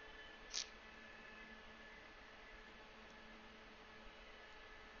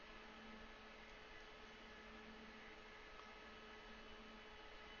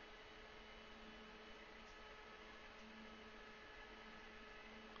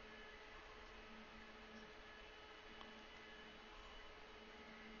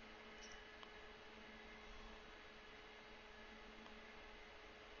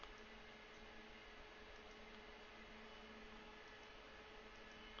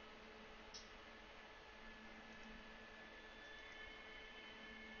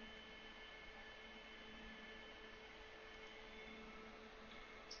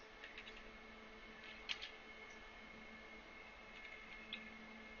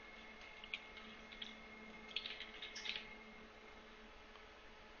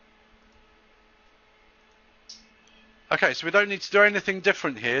 Okay, so we don't need to do anything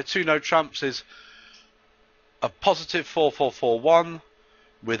different here. Two no trumps is a positive 4-4-4-1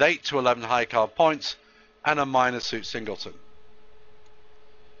 with 8 to 11 high card points and a minor suit singleton.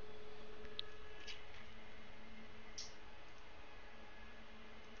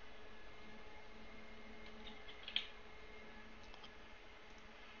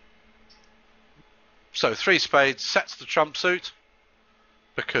 So 3 spades sets the trump suit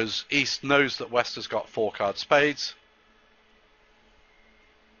because East knows that West has got 4 card spades.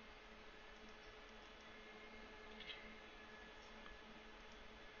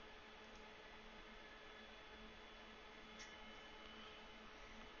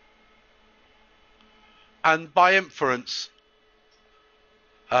 And by inference,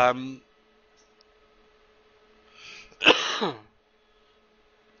 I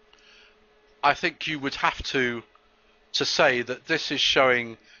think you would have to say that this is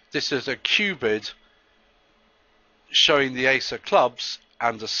showing, this is a cubid showing the ace of clubs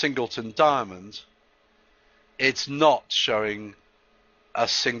and a singleton diamond. It's not showing a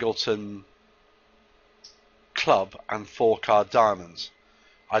singleton club and 4 card diamonds.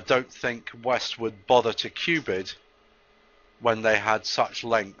 I don't think West would bother to cubid when they had such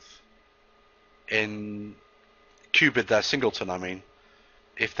length in cubid their singleton, I mean,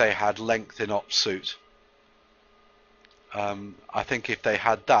 if they had length in op suit. I think if they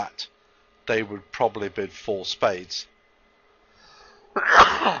had that, they would probably bid 4 spades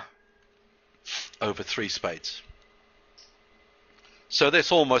over 3 spades. So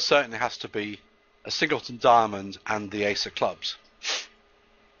this almost certainly has to be a singleton diamond and the ace of clubs.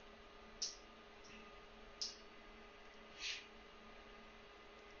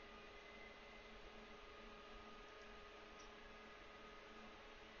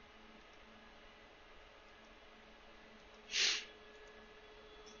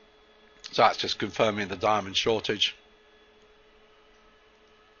 So that's just confirming the diamond shortage.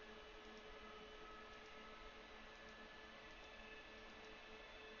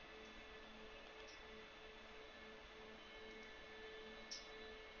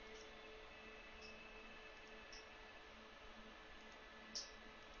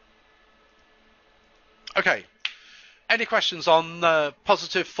 Okay, any questions on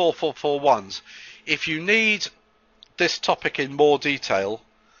positive 4-4-4-1s? If you need this topic in more detail,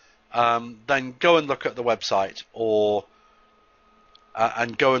 then go and look at the website or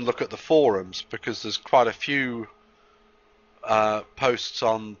and go and look at the forums, because there's quite a few posts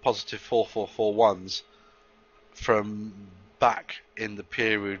on positive 4-4-4-1s from back in the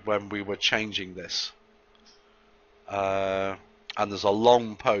period when we were changing this. And there's a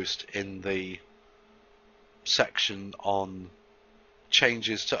long post in the section on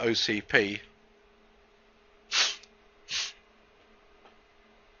changes to OCP.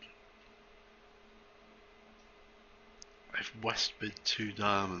 If West bid 2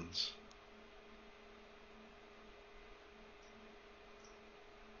 diamonds.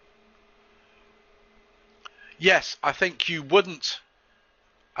 Yes, I think you wouldn't.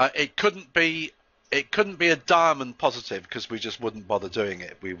 It couldn't be a diamond positive, because we just wouldn't bother doing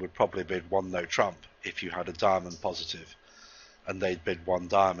it. We would probably bid 1 no trump if you had a diamond positive, and they'd bid 1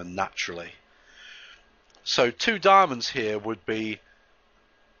 diamond naturally. So 2 diamonds here would be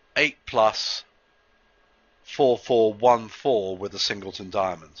 8 plus 4-4-1-4 with a singleton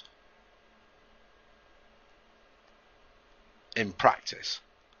diamond in practice.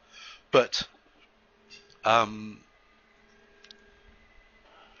 But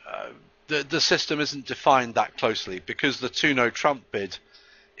the system isn't defined that closely, because the 2 no trump bid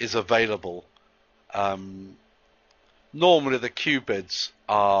is available. Normally the Q bids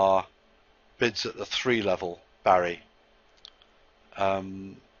are bids at the 3 level, Barry.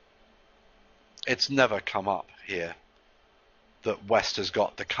 It's never come up here that West has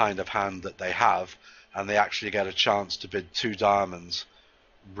got the kind of hand that they have, and they actually get a chance to bid 2 diamonds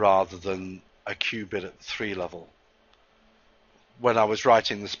rather than a Q bid at the 3 level. When I was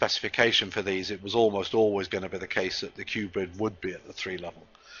writing the specification for these, it was almost always going to be the case that the Q bid would be at the 3 level.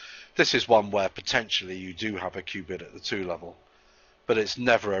 This is one where potentially you do have a Q bid at the 2 level, but it's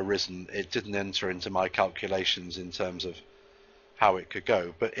never arisen. It didn't enter into my calculations in terms of how it could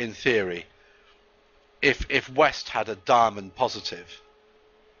go. But in theory, if West had a diamond positive,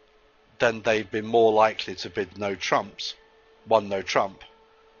 then they'd be more likely to bid no trumps, 1 no trump,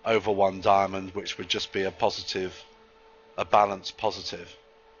 over 1 diamond, which would just be a positive, a balanced positive.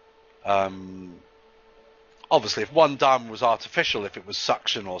 Obviously, if 1 diamond was artificial, if it was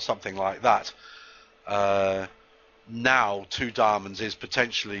suction or something like that, now 2 diamonds is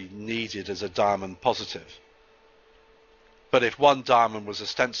potentially needed as a diamond positive. But if 1 diamond was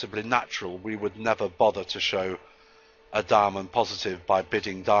ostensibly natural, we would never bother to show a diamond positive by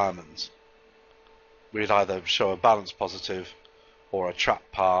bidding diamonds. We'd either show a balance positive or a trap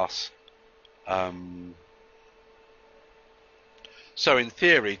pass. So in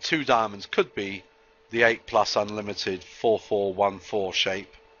theory, 2 diamonds could be the 8 plus unlimited 4-4-1-4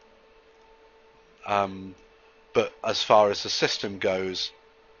 shape. But as far as the system goes,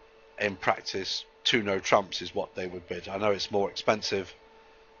 in practice, 2 no trumps is what they would bid. I know it's more expensive,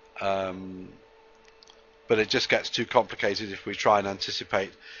 but it just gets too complicated if we try and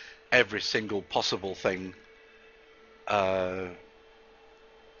anticipate every single possible thing that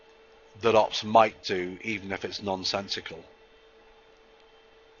ops might do, even if it's nonsensical.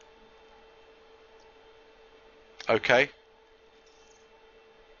 Okay.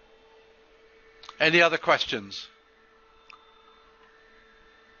 Any other questions?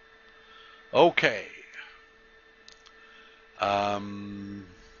 Okay.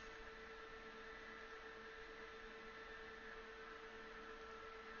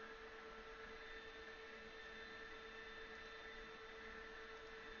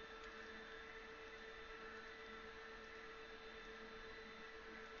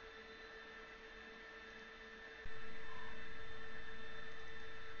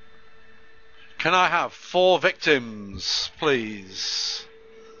 Can I have 4 victims, please?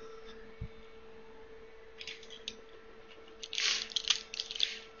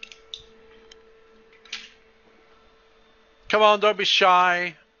 Come on, don't be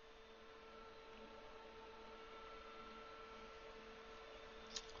shy.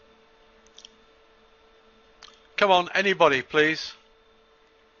 Come on, anybody, please.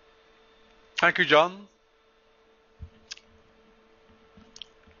 Thank you, John.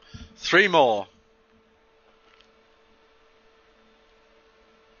 3 more.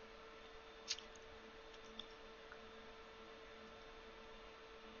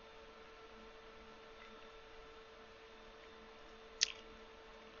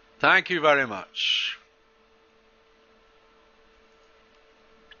 Thank you very much.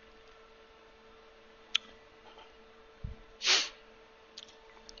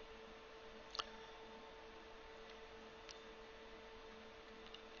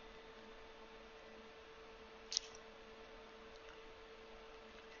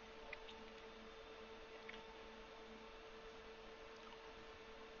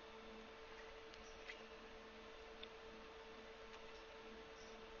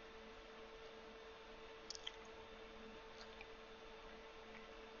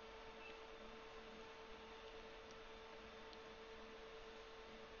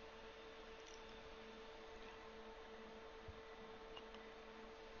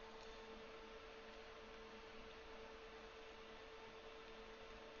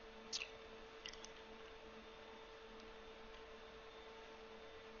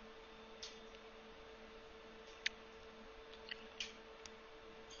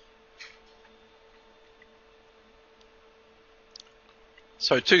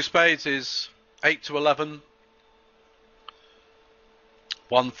 So 2 spades is 8 to 11.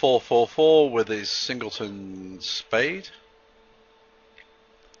 1-4-4-4 with his singleton spade.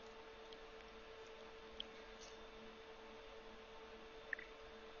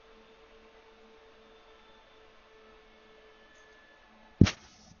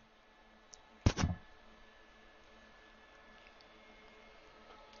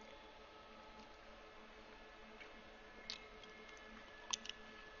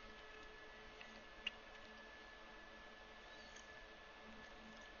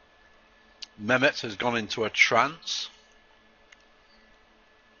 Mehmet has gone into a trance.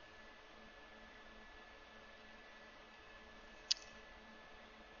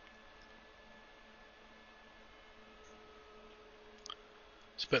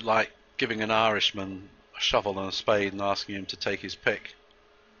 It's a bit like giving an Irishman a shovel and a spade and asking him to take his pick.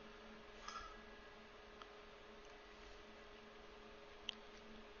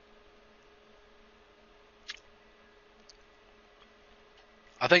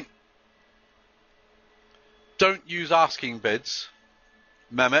 I think don't use asking bids,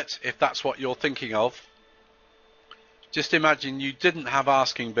 Mehmet, if that's what you're thinking of. Just imagine you didn't have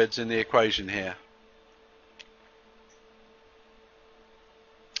asking bids in the equation here.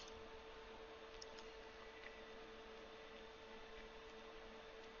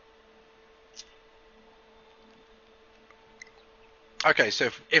 Okay,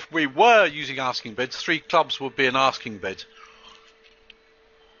 so if we were using asking bids, 3 clubs would be an asking bid.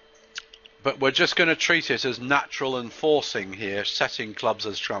 But we're just going to treat it as natural and forcing here, setting clubs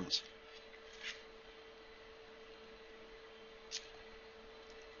as trumps.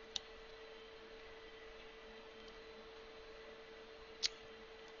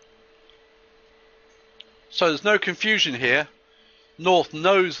 So there's no confusion here. North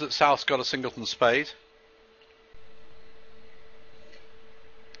knows that South's got a singleton spade.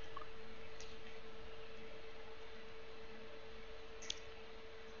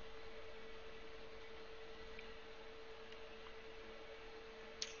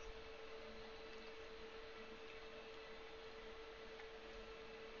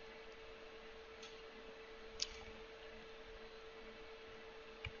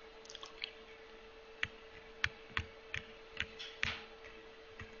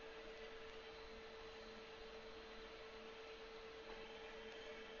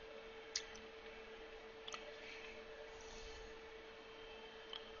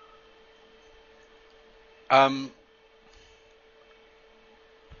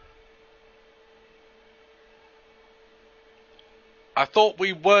 I thought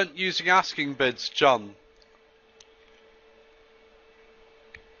we weren't using asking bids, John.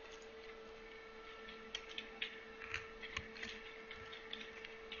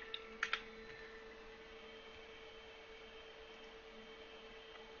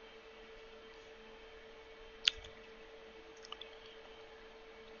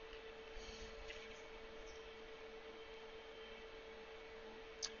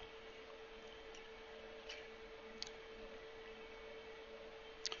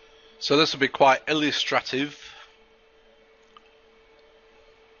 So this will be quite illustrative.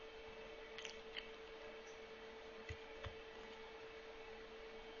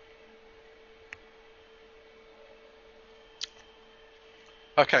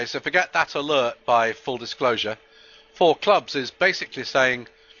 Okay, so forget that alert by full disclosure. 4 clubs is basically saying,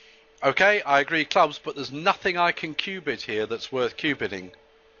 okay, I agree clubs, but there's nothing I can cubit here that's worth cubiting.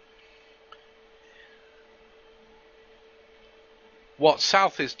 What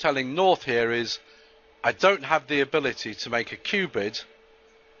South is telling North here is, I don't have the ability to make a cubid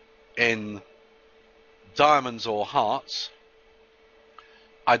in diamonds or hearts.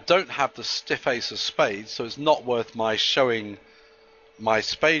 I don't have the stiff ace of spades, so it's not worth my showing my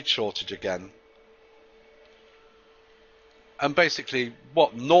spade shortage again. And basically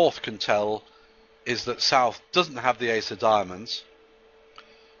what North can tell is that South doesn't have the ace of diamonds,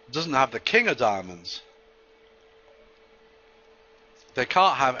 doesn't have the king of diamonds. They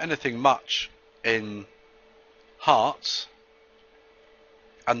can't have anything much in hearts,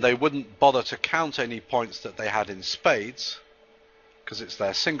 and they wouldn't bother to count any points that they had in spades because it's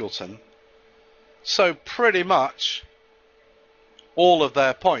their singleton. So pretty much all of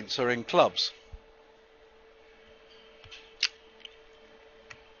their points are in clubs.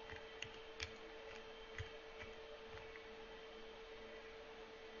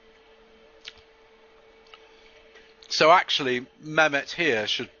 So actually Mehmet here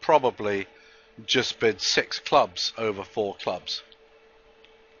should probably just bid 6 clubs over 4 clubs.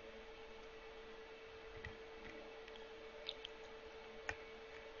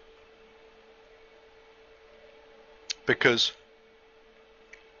 Because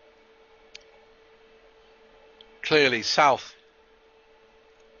clearly South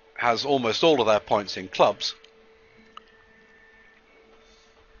has almost all of their points in clubs.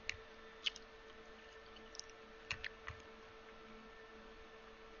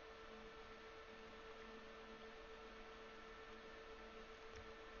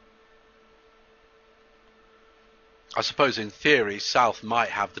 I suppose in theory South might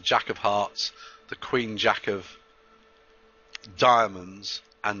have the Jack of Hearts, the Queen Jack of Diamonds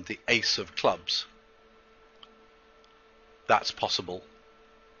and the Ace of Clubs. That's possible.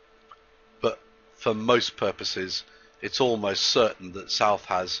 But for most purposes it's almost certain that South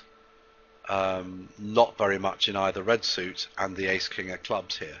has not very much in either red suit and the Ace King of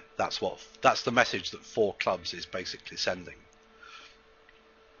Clubs here. That's the message that 4 clubs is basically sending.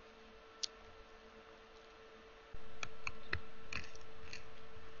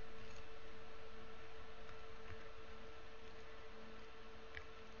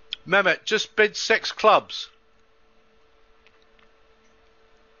 Mehmet, just bid 6 clubs.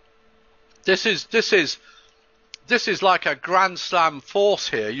 This is like a Grand Slam force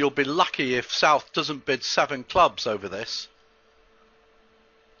here. You'll be lucky if South doesn't bid 7 clubs over this.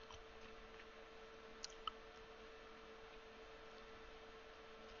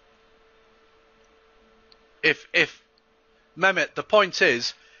 If Mehmet, the point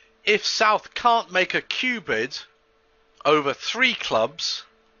is, if South can't make a cubid over 3 clubs,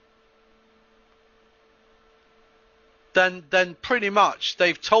 then pretty much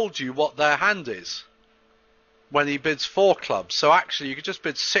they've told you what their hand is when he bids 4 clubs. So actually you could just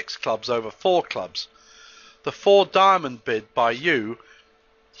bid 6 clubs over 4 clubs. The 4 diamond bid by you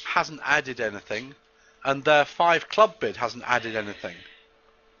hasn't added anything, and their 5 club bid hasn't added anything.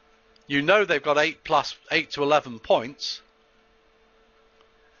 You know they've got 8 to 11 points.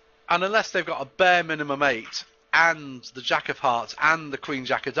 And unless they've got a bare minimum 8 and the Jack of Hearts and the Queen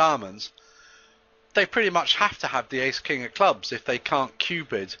Jack of Diamonds, they pretty much have to have the Ace King of Clubs if they can't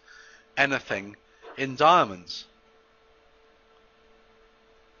cupid anything in diamonds.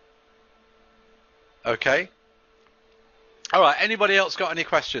 Okay. Alright, anybody else got any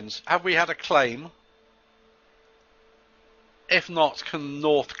questions? Have we had a claim? If not, can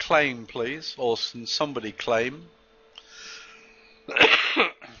North claim, please? Or can somebody claim?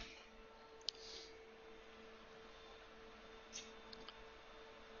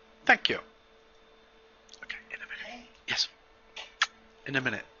 Thank you. Okay, in a minute. Hey? Yes. In a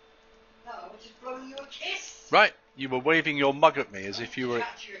minute. No, I was just blowing you a kiss. Right, you were waving your mug at me as if you were...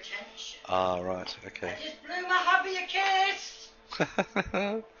 Catch your attention. Ah, right, okay. I just blew my hubby a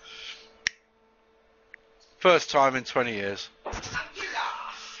kiss. First time in 20 years. You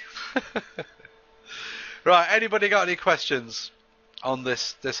laugh. Right, anybody got any questions on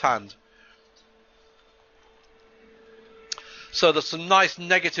this hand? So there's some nice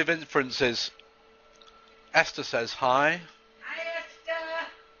negative inferences. Esther says hi. Hi, Esther.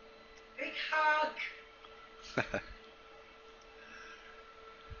 Big hug.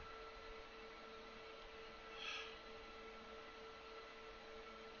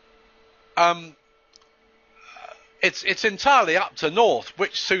 It's entirely up to North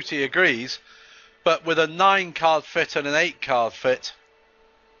which suit he agrees, but with a 9 card fit and an 8 card fit,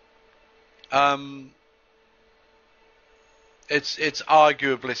 it's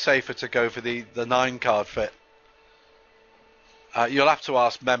arguably safer to go for the 9 card fit. You'll have to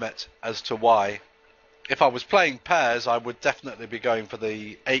ask Mehmet as to why. If I was playing pairs, I would definitely be going for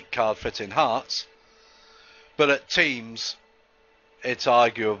the 8 card fit in hearts, but at teams, it's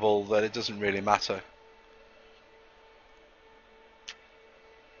arguable that it doesn't really matter.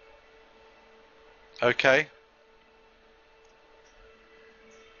 Okay.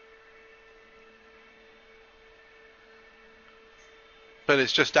 But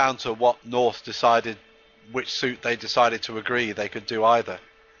it's just down to what North decided, which suit they decided to agree. They could do either.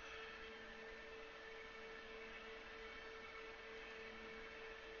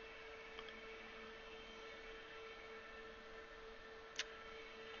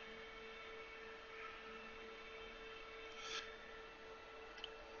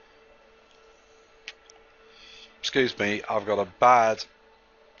 Excuse me, I've got a bad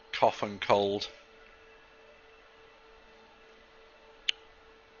cough and cold.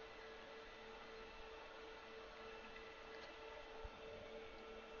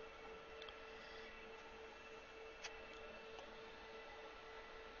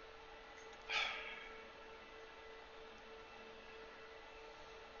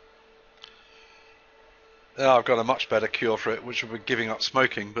 Yeah, I've got a much better cure for it, which would be giving up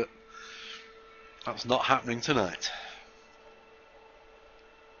smoking, but that's not happening tonight.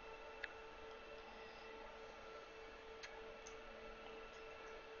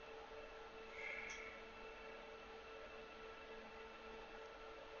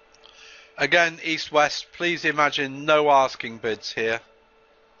 Again, East-West, please imagine no asking bids here.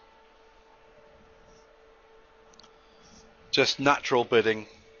 Just natural bidding.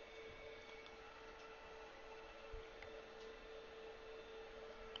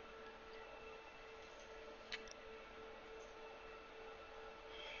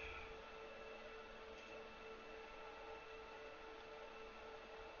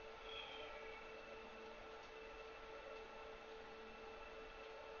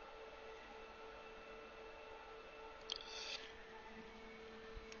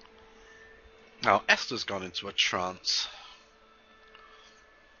 Now, Esther's gone into a trance.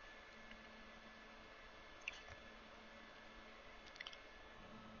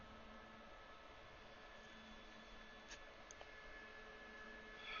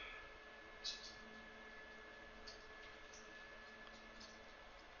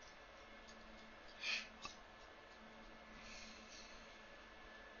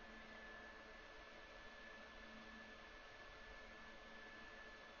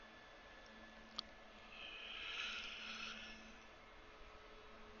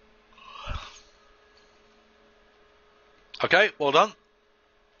 Okay, well done.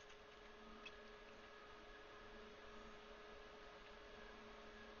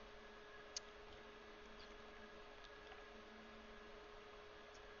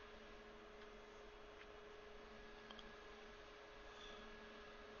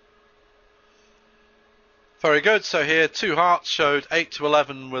 Very good. So here, 2 hearts showed 8 to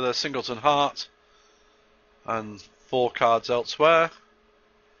 11 with a singleton heart, and 4 cards elsewhere,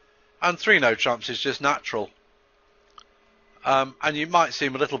 and 3 no trumps is just natural. And you might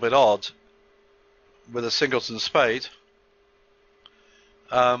seem a little bit odd with a singleton spade.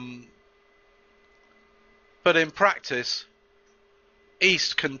 But in practice,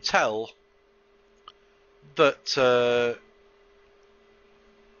 East can tell that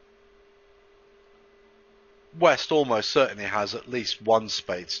West almost certainly has at least one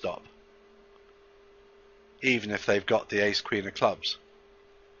spade stop, even if they've got the ace queen of clubs.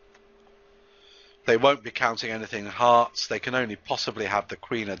 They won't be counting anything hearts. They can only possibly have the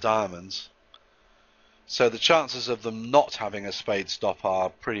queen of diamonds. So the chances of them not having a spade stop are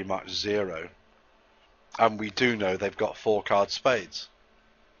pretty much zero. And we do know they've got 4-card spades.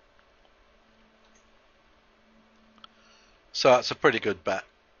 So that's a pretty good bet.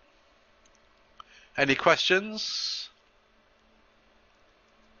 Any questions?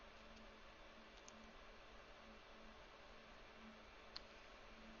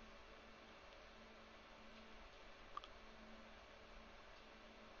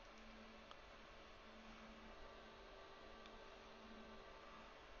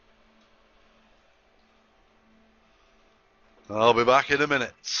 I'll be back in a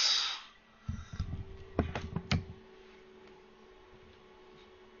minute.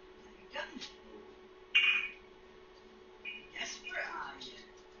 Desperate, are you?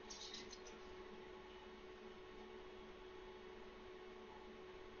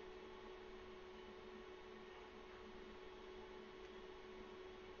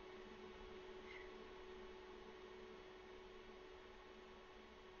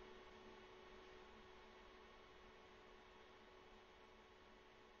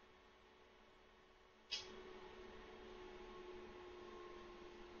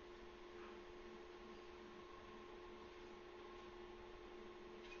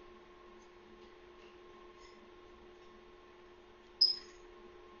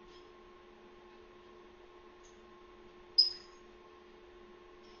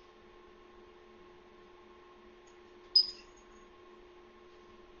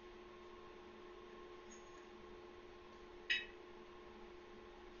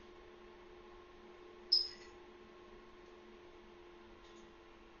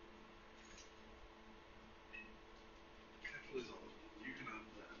 You can have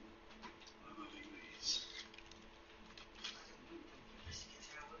them. I'm having these.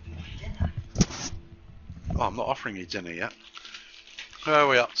 Oh, I'm not offering you dinner yet. Where are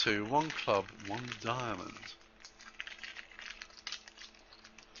we up to? 1 club, 1 diamond.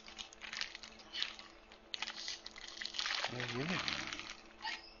 Oh, really?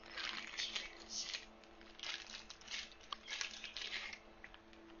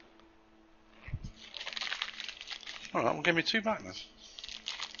 Alright, well give me 2 back then.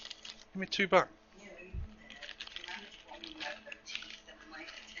 Give me 2 back.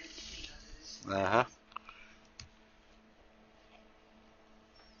 Uh-huh.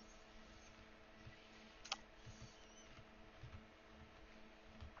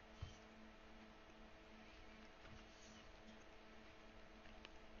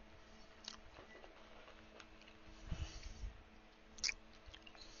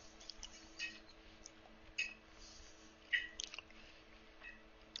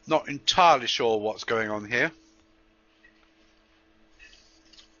 Not entirely sure what's going on here.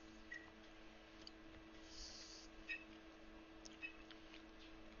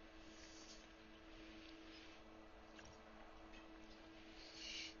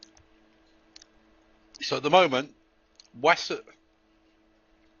 So at the moment, West...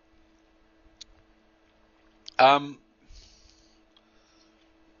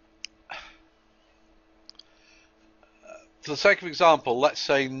 for the sake of example, let's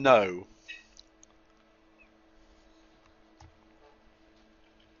say no.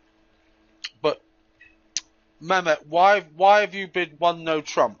 But Mehmet, why have you bid 1 no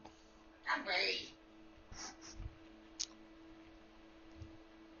trump? I'm ready.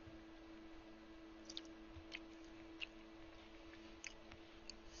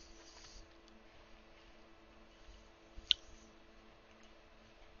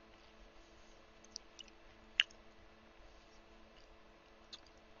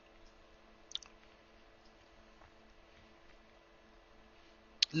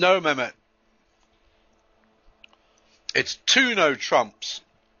 No, Mehmet. It's 2 no trumps.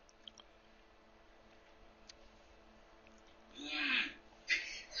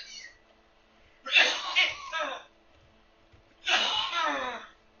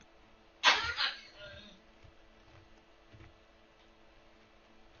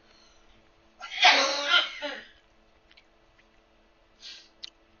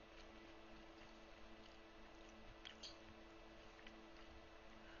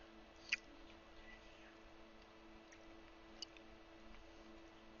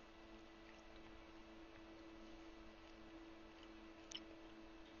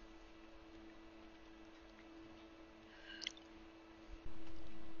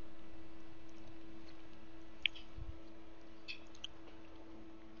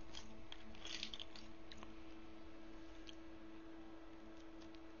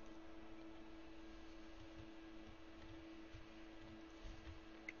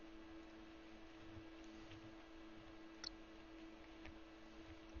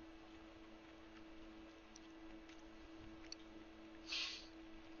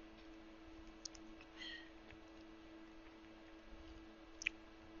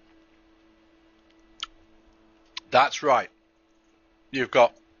 That's right. You've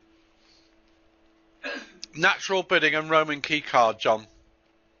got natural bidding and Roman keycard, John.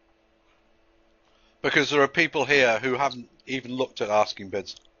 Because there are people here who haven't even looked at asking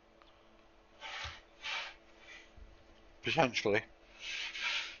bids. Potentially.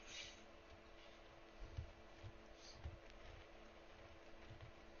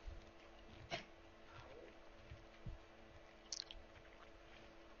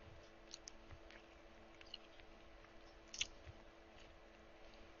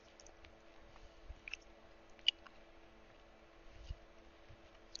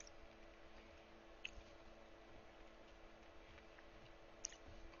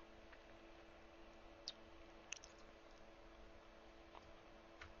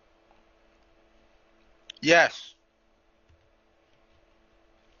 Yes.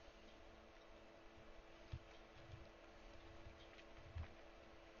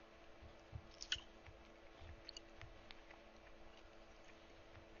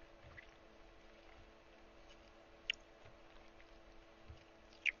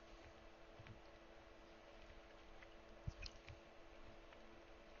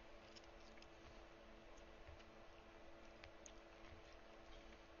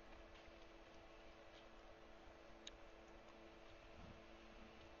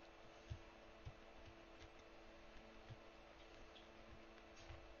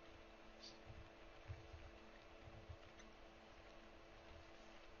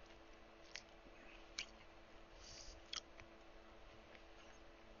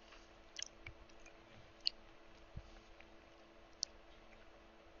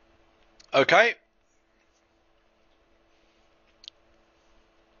 Okay.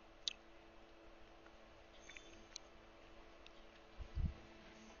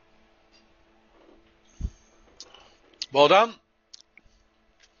 Well done.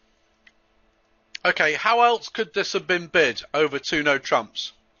 Okay, how else could this have been bid over two no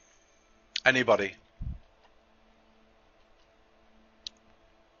trumps? Anybody?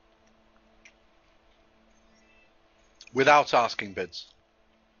 Without asking bids.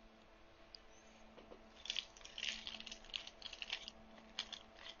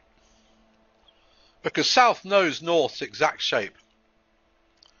 Because South knows North's exact shape.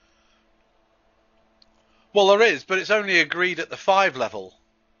 Well, there is, but it's only agreed at the 5 level,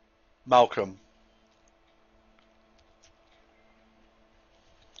 Malcolm.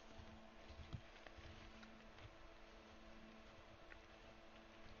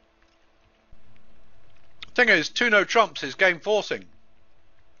 Thing is, two no trumps is game forcing.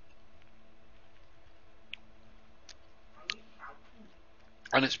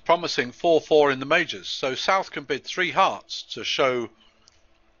 And it's promising 4-4 in the majors. So South can bid 3 hearts to show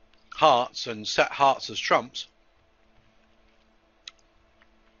hearts and set hearts as trumps.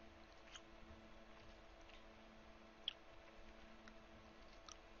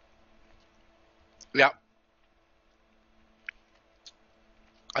 Yeah.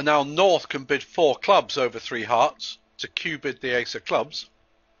 And now North can bid 4 clubs over 3 hearts to Q-bid the ace of clubs.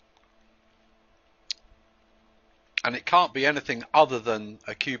 And it can't be anything other than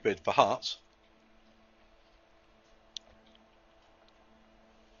a Q-bid for hearts.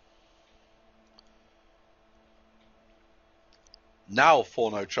 Now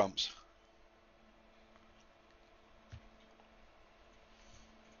 4 no trumps.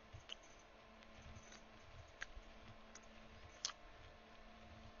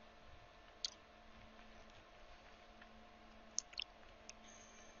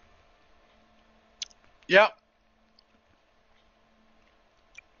 Yeah.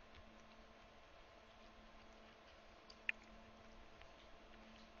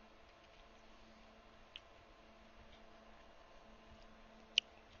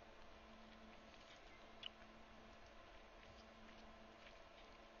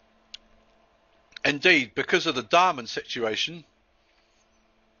 Indeed, because of the diamond situation,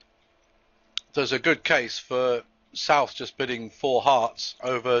 there's a good case for South just bidding 4 hearts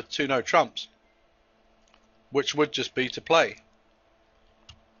over 2 no trumps, which would just be to play.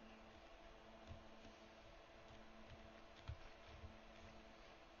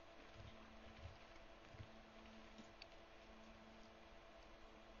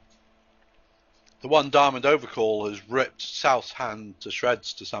 The one diamond overcall has ripped South's hand to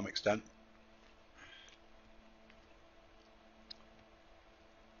shreds to some extent.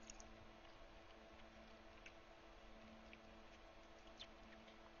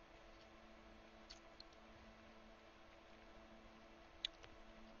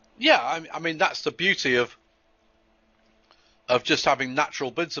 Yeah, I mean that's the beauty of just having natural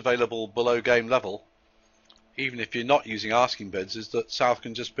bids available below game level, even if you're not using asking bids, is that South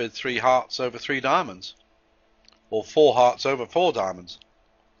can just bid 3 hearts over 3 diamonds. Or 4 hearts over 4 diamonds.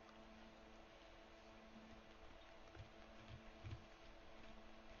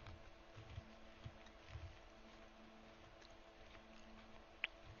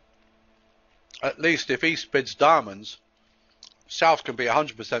 At least if East bids diamonds, South can be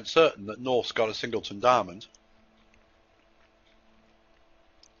 100% certain that North's got a singleton diamond.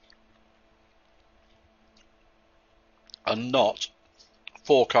 And not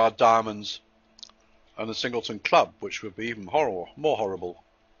 4 card diamonds and a singleton club, which would be even more horrible.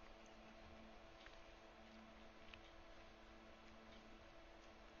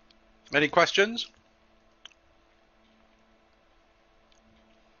 Any questions?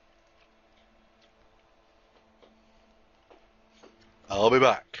 I'll be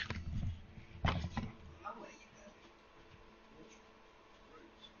back.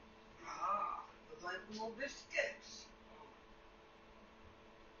 Ah, would like more biscuits.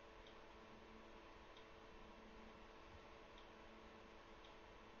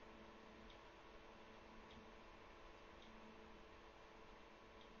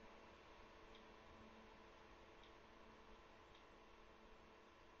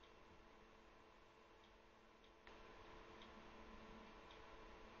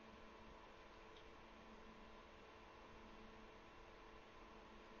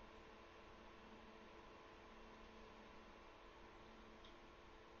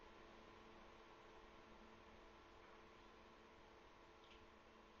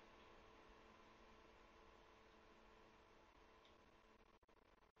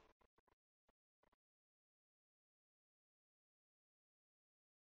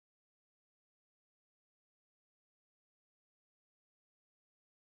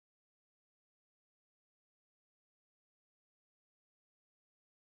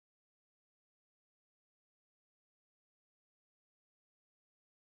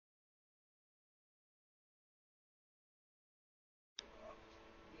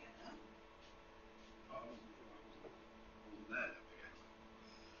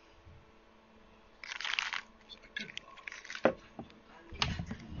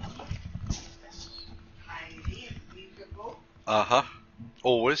 Uh-huh.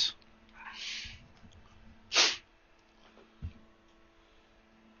 Always.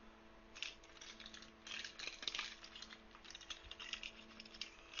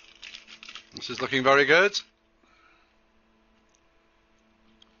 This is looking very good.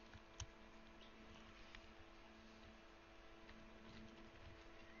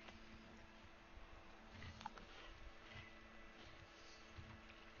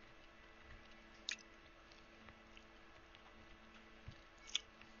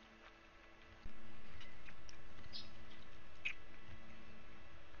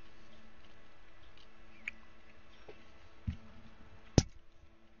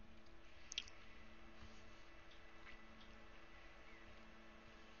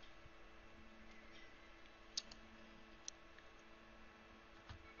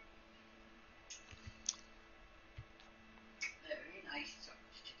 Very nice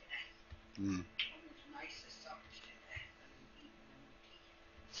socks today. Mm. Almost nicer socks today than even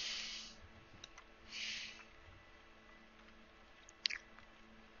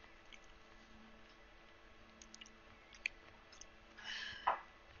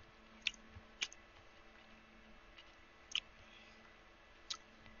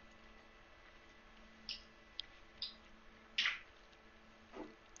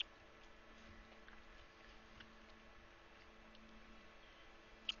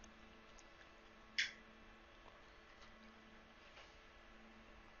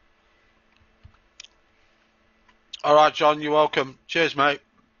All right, John, you're welcome. Cheers, mate.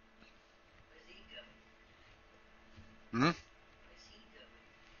 Where's he going? Hmm? Where's he going?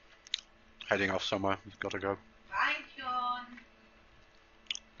 Heading off somewhere. He's got to go. Bye, John.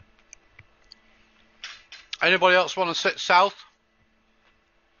 Anybody else want to sit south?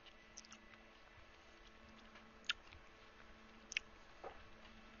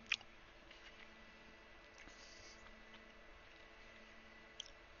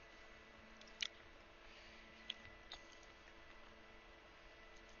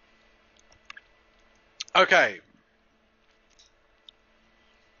 Okay.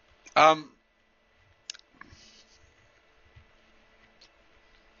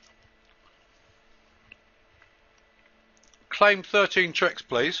 Claim 13 tricks,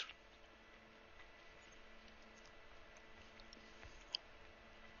 please.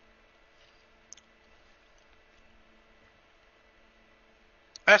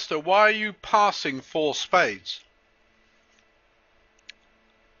 Esther, why are you passing 4 spades?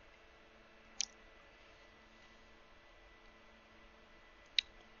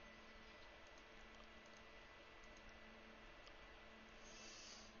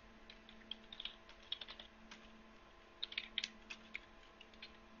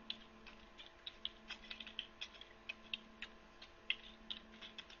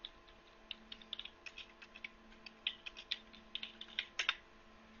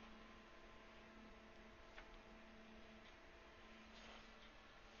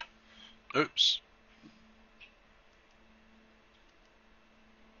 Oops.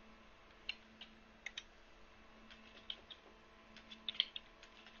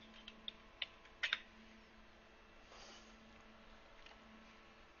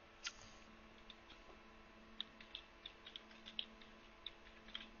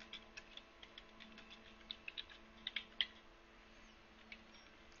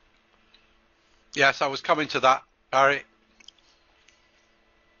 Yes, I was coming to that, Barry.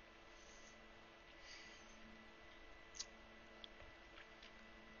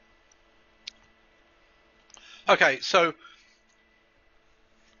 Okay, so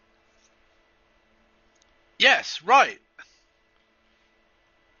yes, right.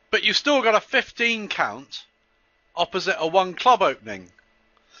 But you've still got a 15 count opposite a 1 club opening.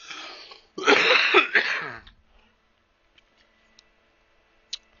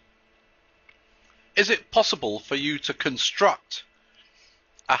 Is it possible for you to construct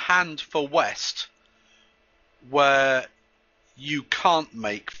a hand for West where you can't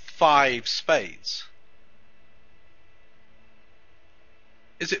make 5 spades?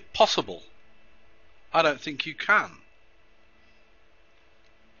 Is it possible? I don't think you can.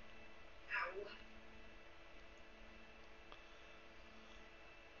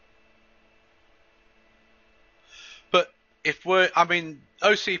 But if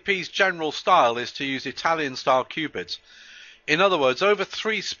OCP's general style is to use Italian style cubids. In other words, over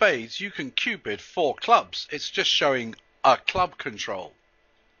 3 spades, you can cubid 4 clubs. It's just showing a club control.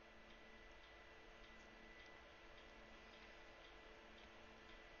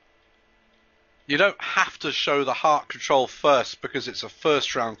 You don't have to show the heart control first because it's a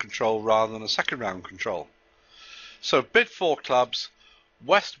first round control rather than a second round control. So bid 4 clubs,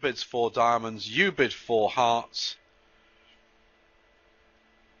 West bids 4 diamonds, you bid 4 hearts.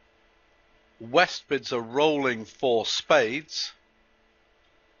 West bids a rolling 4 spades.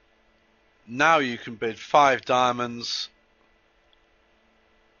 Now you can bid 5 diamonds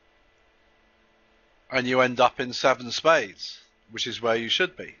and you end up in 7 spades, which is where you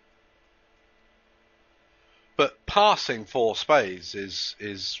should be. But passing 4 spades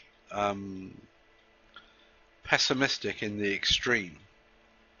is pessimistic in the extreme.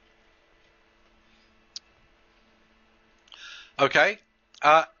 Okay,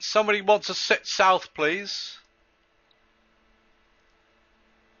 somebody wants to sit south, please.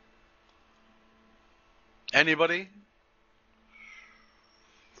 Anybody?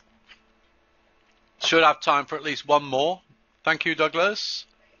 Should have time for at least one more. Thank you, Douglas.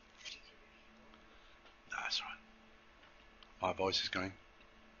 No, that's all right. My voice is going.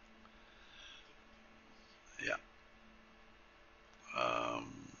 Yeah.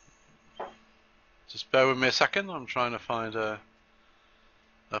 Just bear with me a second. I'm trying to find a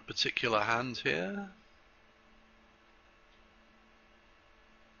particular hand here.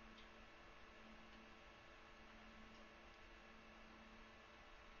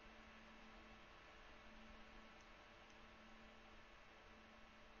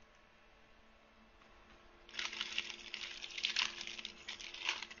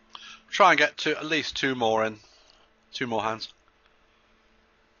 Try and get to at least 2 more in. 2 more hands.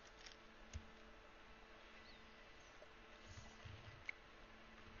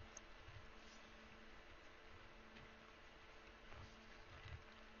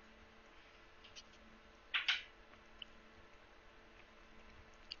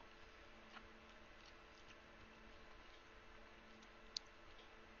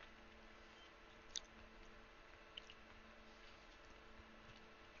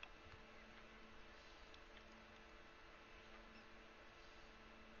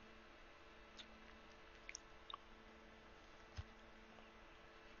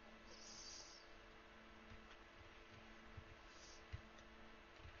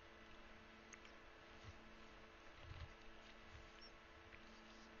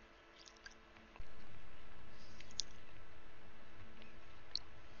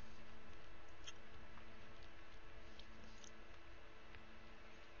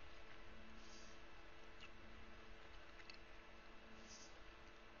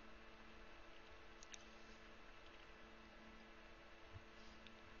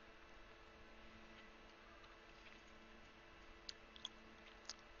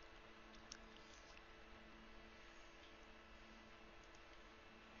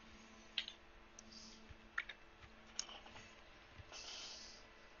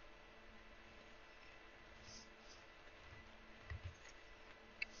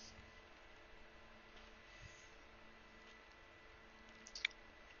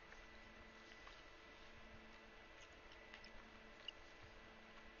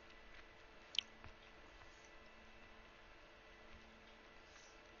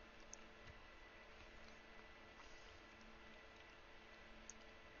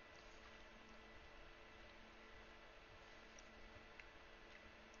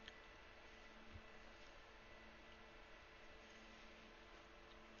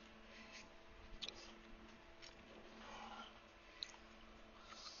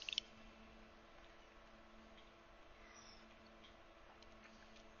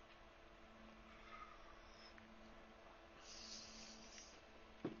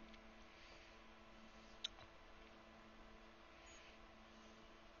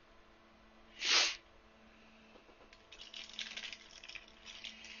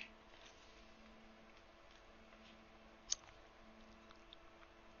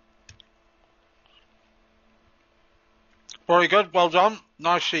 Very good, well done.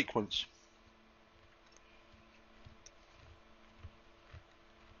 Nice sequence.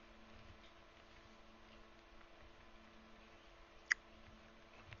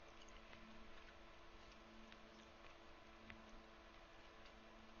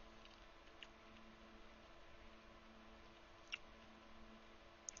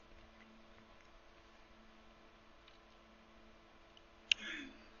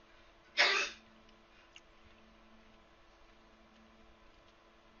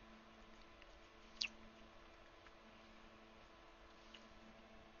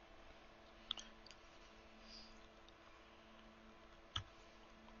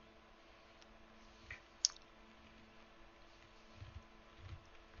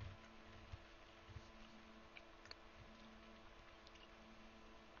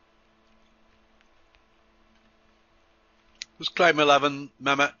 Let's claim 11,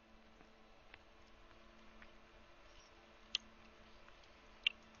 Mehmet.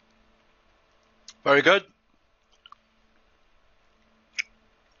 Very good.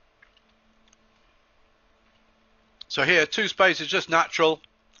 So here, 2 spades is just natural.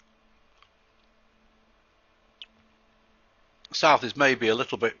 South is maybe a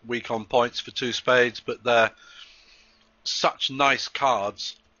little bit weak on points for 2 spades, but they're such nice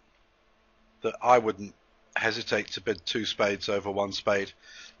cards that I wouldn't hesitate to bid 2 spades over 1 spade.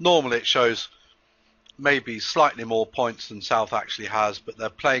 Normally it shows maybe slightly more points than South actually has, but their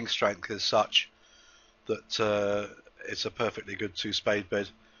playing strength is such that it's a perfectly good 2 spade bid.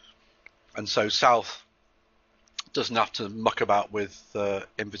 And so South doesn't have to muck about with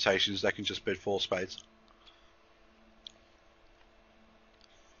invitations, they can just bid 4 spades.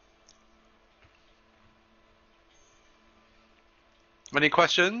 Any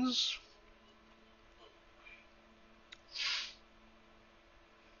questions?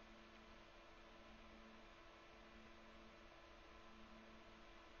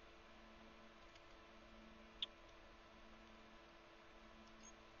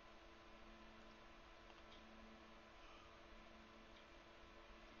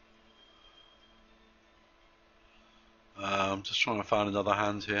 I'm just trying to find another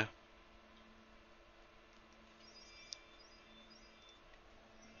hand here.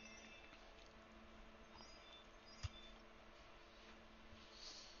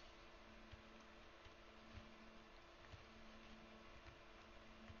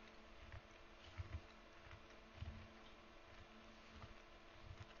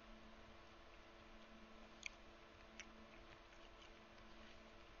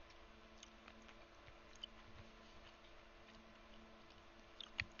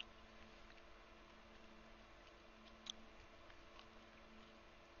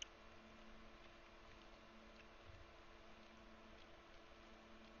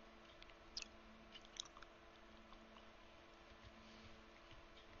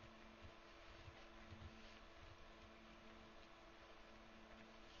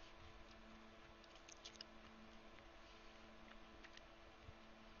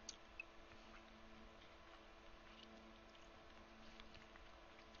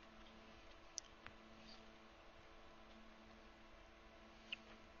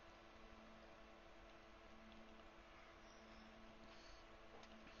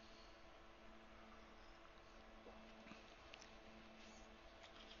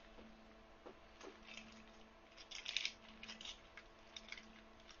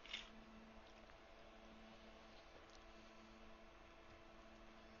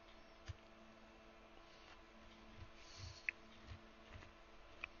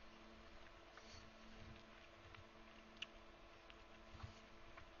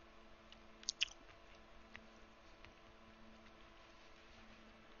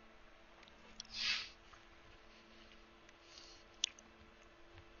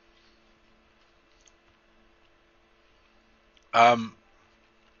 Um,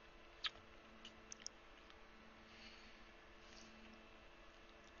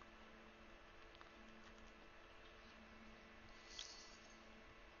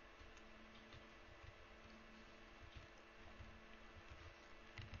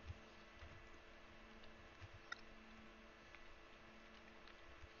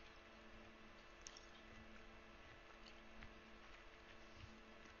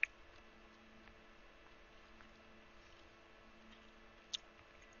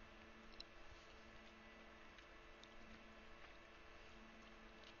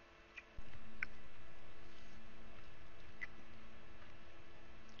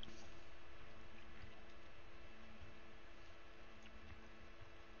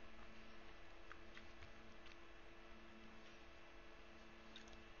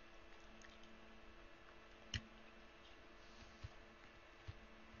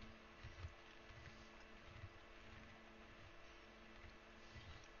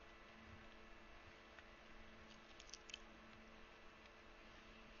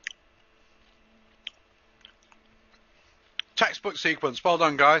 Textbook sequence. Well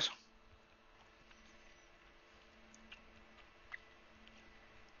done, guys.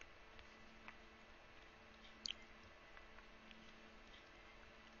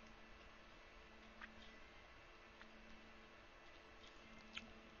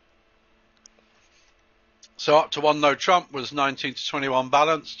 So up to 1 no trump was 19 to 21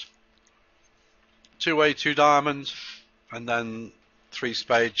 balanced. 2-way, 2 diamonds, and then 3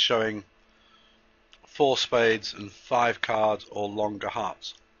 spades showing 4 spades and 5 cards or longer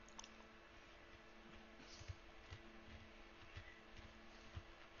hearts.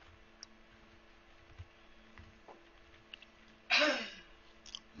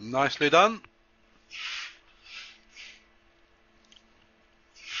 Nicely done.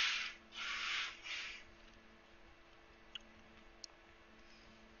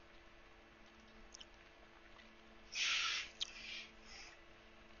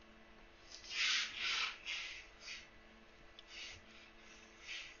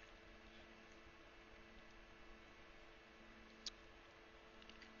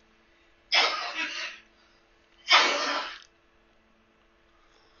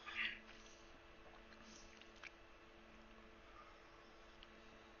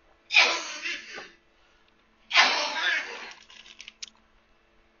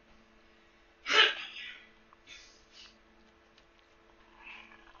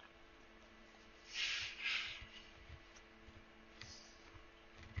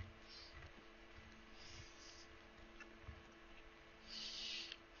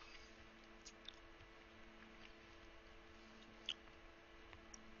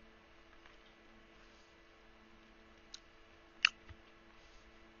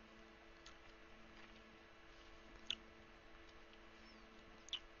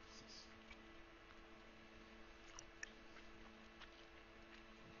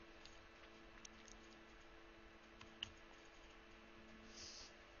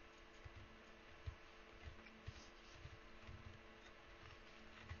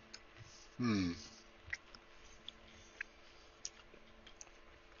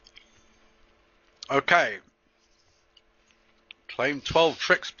 Okay. Claim 12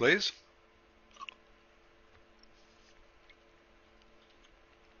 tricks, please.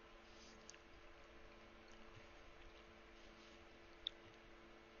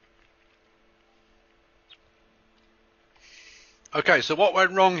 Okay, so what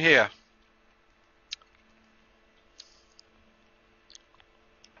went wrong here?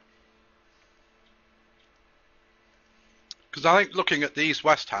 Because I think looking at the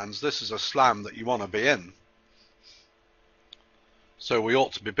East-West hands, this is a slam that you want to be in. So we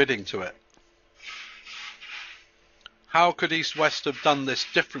ought to be bidding to it. How could East-West have done this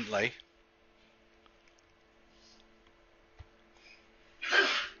differently?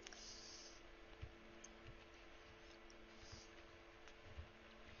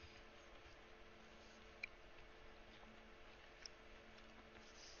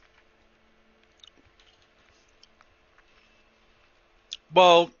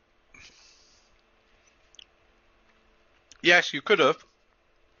 Well, yes, you could have.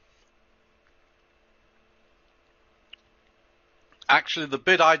 Actually, the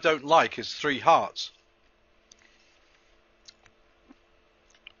bid I don't like is 3 hearts.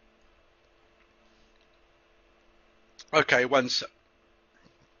 Okay,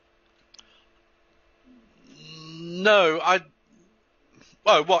 no,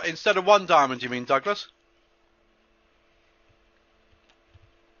 oh, what, instead of 1 diamond, you mean, Douglas?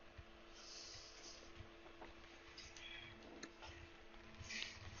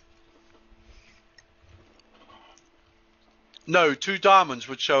 No, 2 diamonds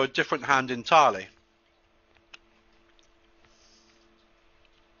would show a different hand entirely.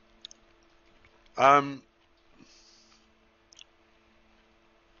 The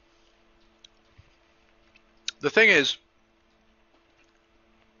thing is,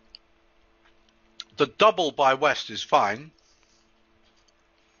 the double by West is fine.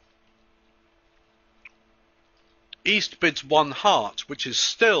 East bids 1 heart, which is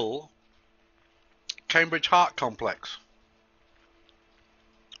still Cambridge Heart Complex.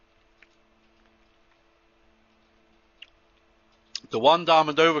 The 1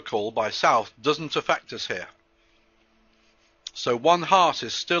 diamond overcall by South doesn't affect us here. So 1 heart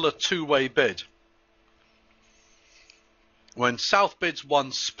is still a 2-way bid. When South bids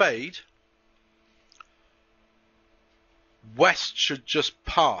 1 spade, West should just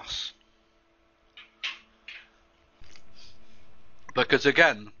pass. Because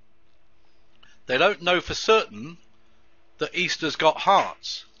again, they don't know for certain that East has got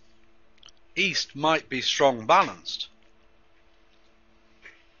hearts. East might be strong balanced.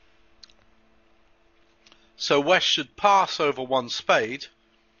 So West should pass over one spade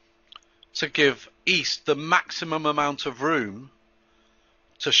to give East the maximum amount of room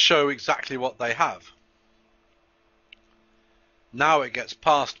to show exactly what they have. Now it gets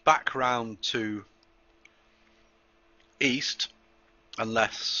passed back round to East,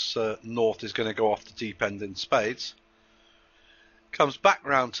 unless North is going to go off the deep end in spades. Comes back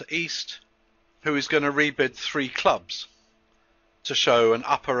round to East, who is going to rebid 3 clubs to show an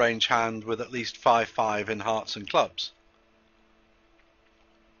upper range hand with at least 5-5 in hearts and clubs.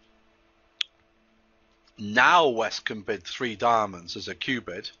 Now West can bid 3 diamonds as a Q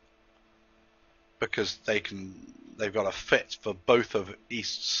bid, because they've got a fit for both of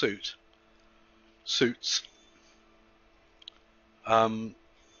East's suits.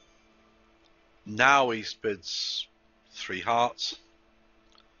 Now East bids 3 hearts,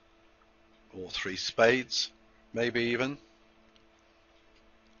 or 3 spades, maybe even.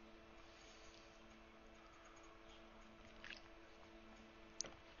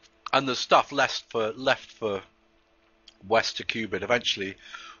 And there's stuff left for West to Q-bid. Eventually,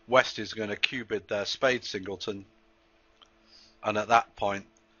 West is going to Q-bid their spade singleton. And at that point,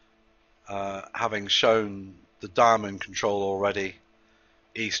 having shown the diamond control already,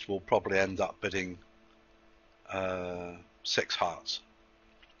 East will probably end up bidding 6 hearts.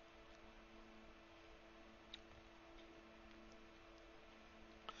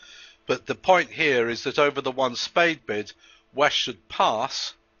 But the point here is that over the 1 spade bid, West should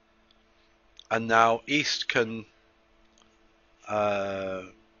pass, and now East can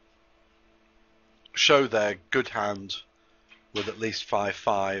show their good hand with at least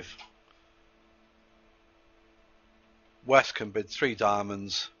 5-5. West can bid 3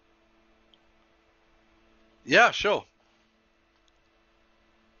 diamonds. Yeah, sure.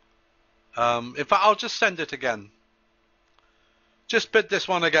 In fact, I'll just send it again. Just bid this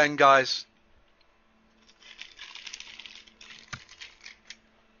one again, guys.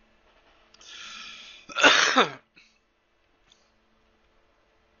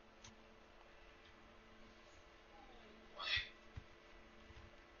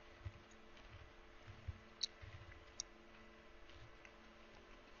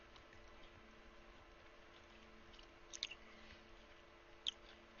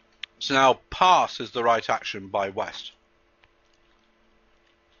 So now pass is the right action by West.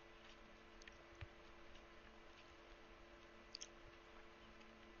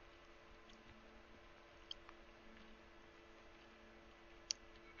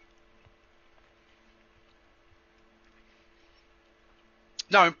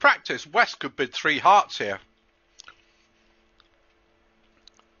 Now in practice, West could bid 3 hearts here.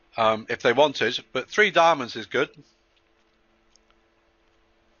 If they wanted, but 3 diamonds is good.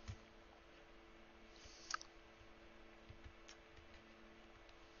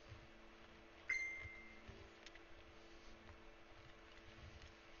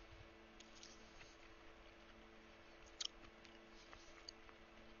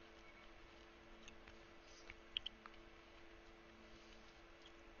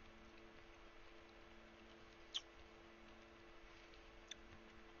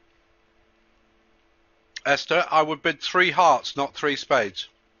 Esther, I would bid 3 hearts, not 3 spades.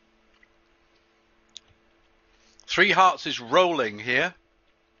 3 hearts is rolling here,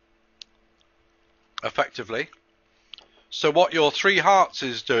 effectively. So what your 3 hearts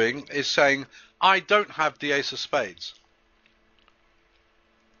is doing is saying, I don't have the ace of spades.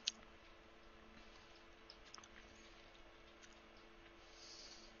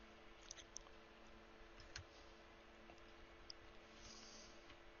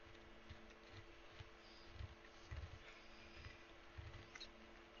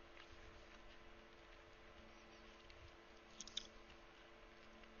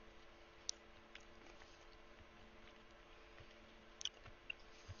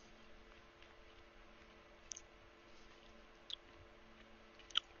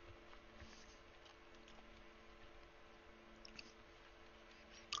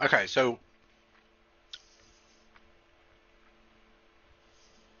 Okay, so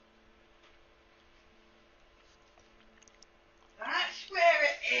That's where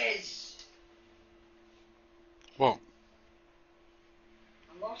it is. what?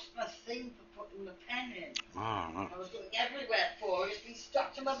 I lost my thing for putting the pen in. Oh, no. I was looking everywhere for it. It's been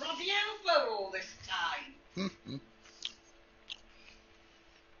stuck to my bloody elbow all this time.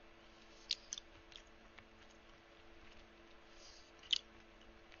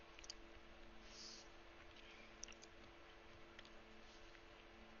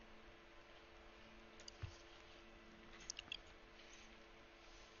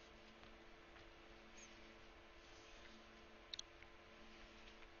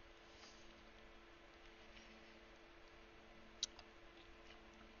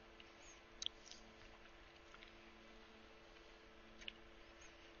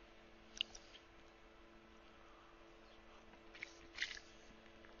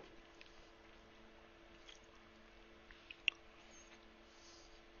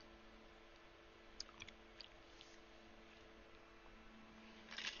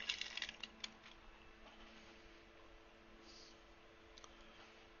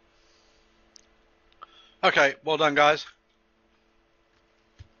 Okay, well done, guys.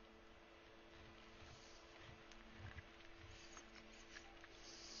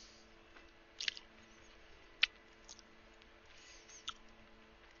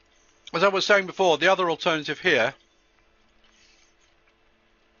 As I was saying before, the other alternative here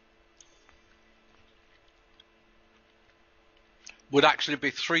would actually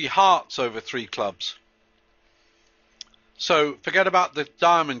be 3 hearts over 3 clubs. So forget about the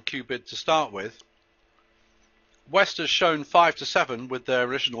diamond cupid to start with. West has shown 5 to 7 with their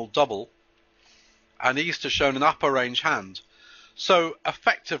original double, and East has shown an upper range hand. So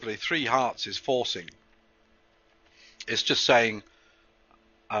effectively 3 hearts is forcing. It's just saying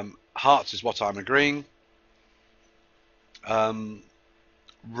hearts is what I'm agreeing,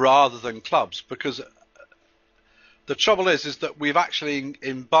 rather than clubs, because the trouble is that we've actually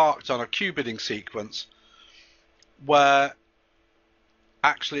embarked on a cubitting sequence where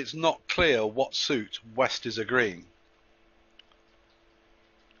actually it's not clear what suit West is agreeing.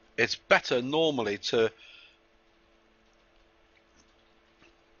 It's better normally to...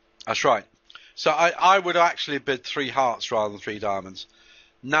 That's right. So I would actually bid 3 hearts rather than 3 diamonds.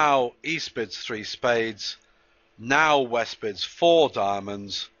 Now East bids 3 spades. Now West bids 4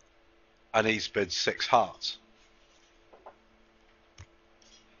 diamonds. And East bids 6 hearts.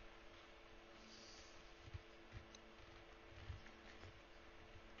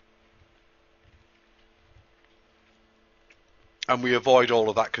 And we avoid all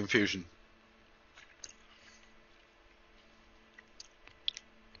of that confusion.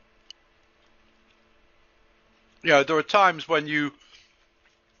 You know, there are times when you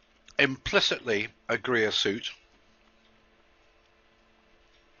implicitly agree a suit,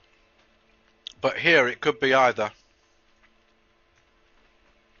 but here it could be either.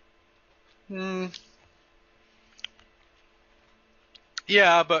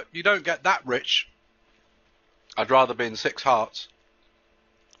 Yeah, but you don't get that rich. I'd rather be in 6 hearts.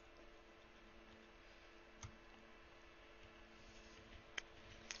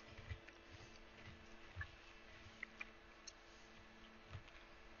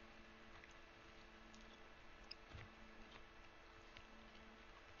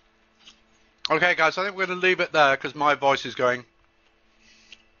 Okay, guys, I think we're going to leave it there because my voice is going.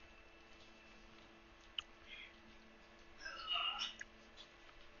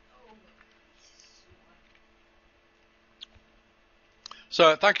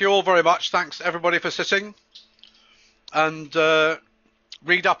 So thank you all very much. Thanks everybody for sitting. And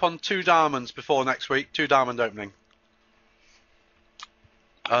read up on 2 diamonds before next week. 2 diamond opening.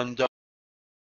 And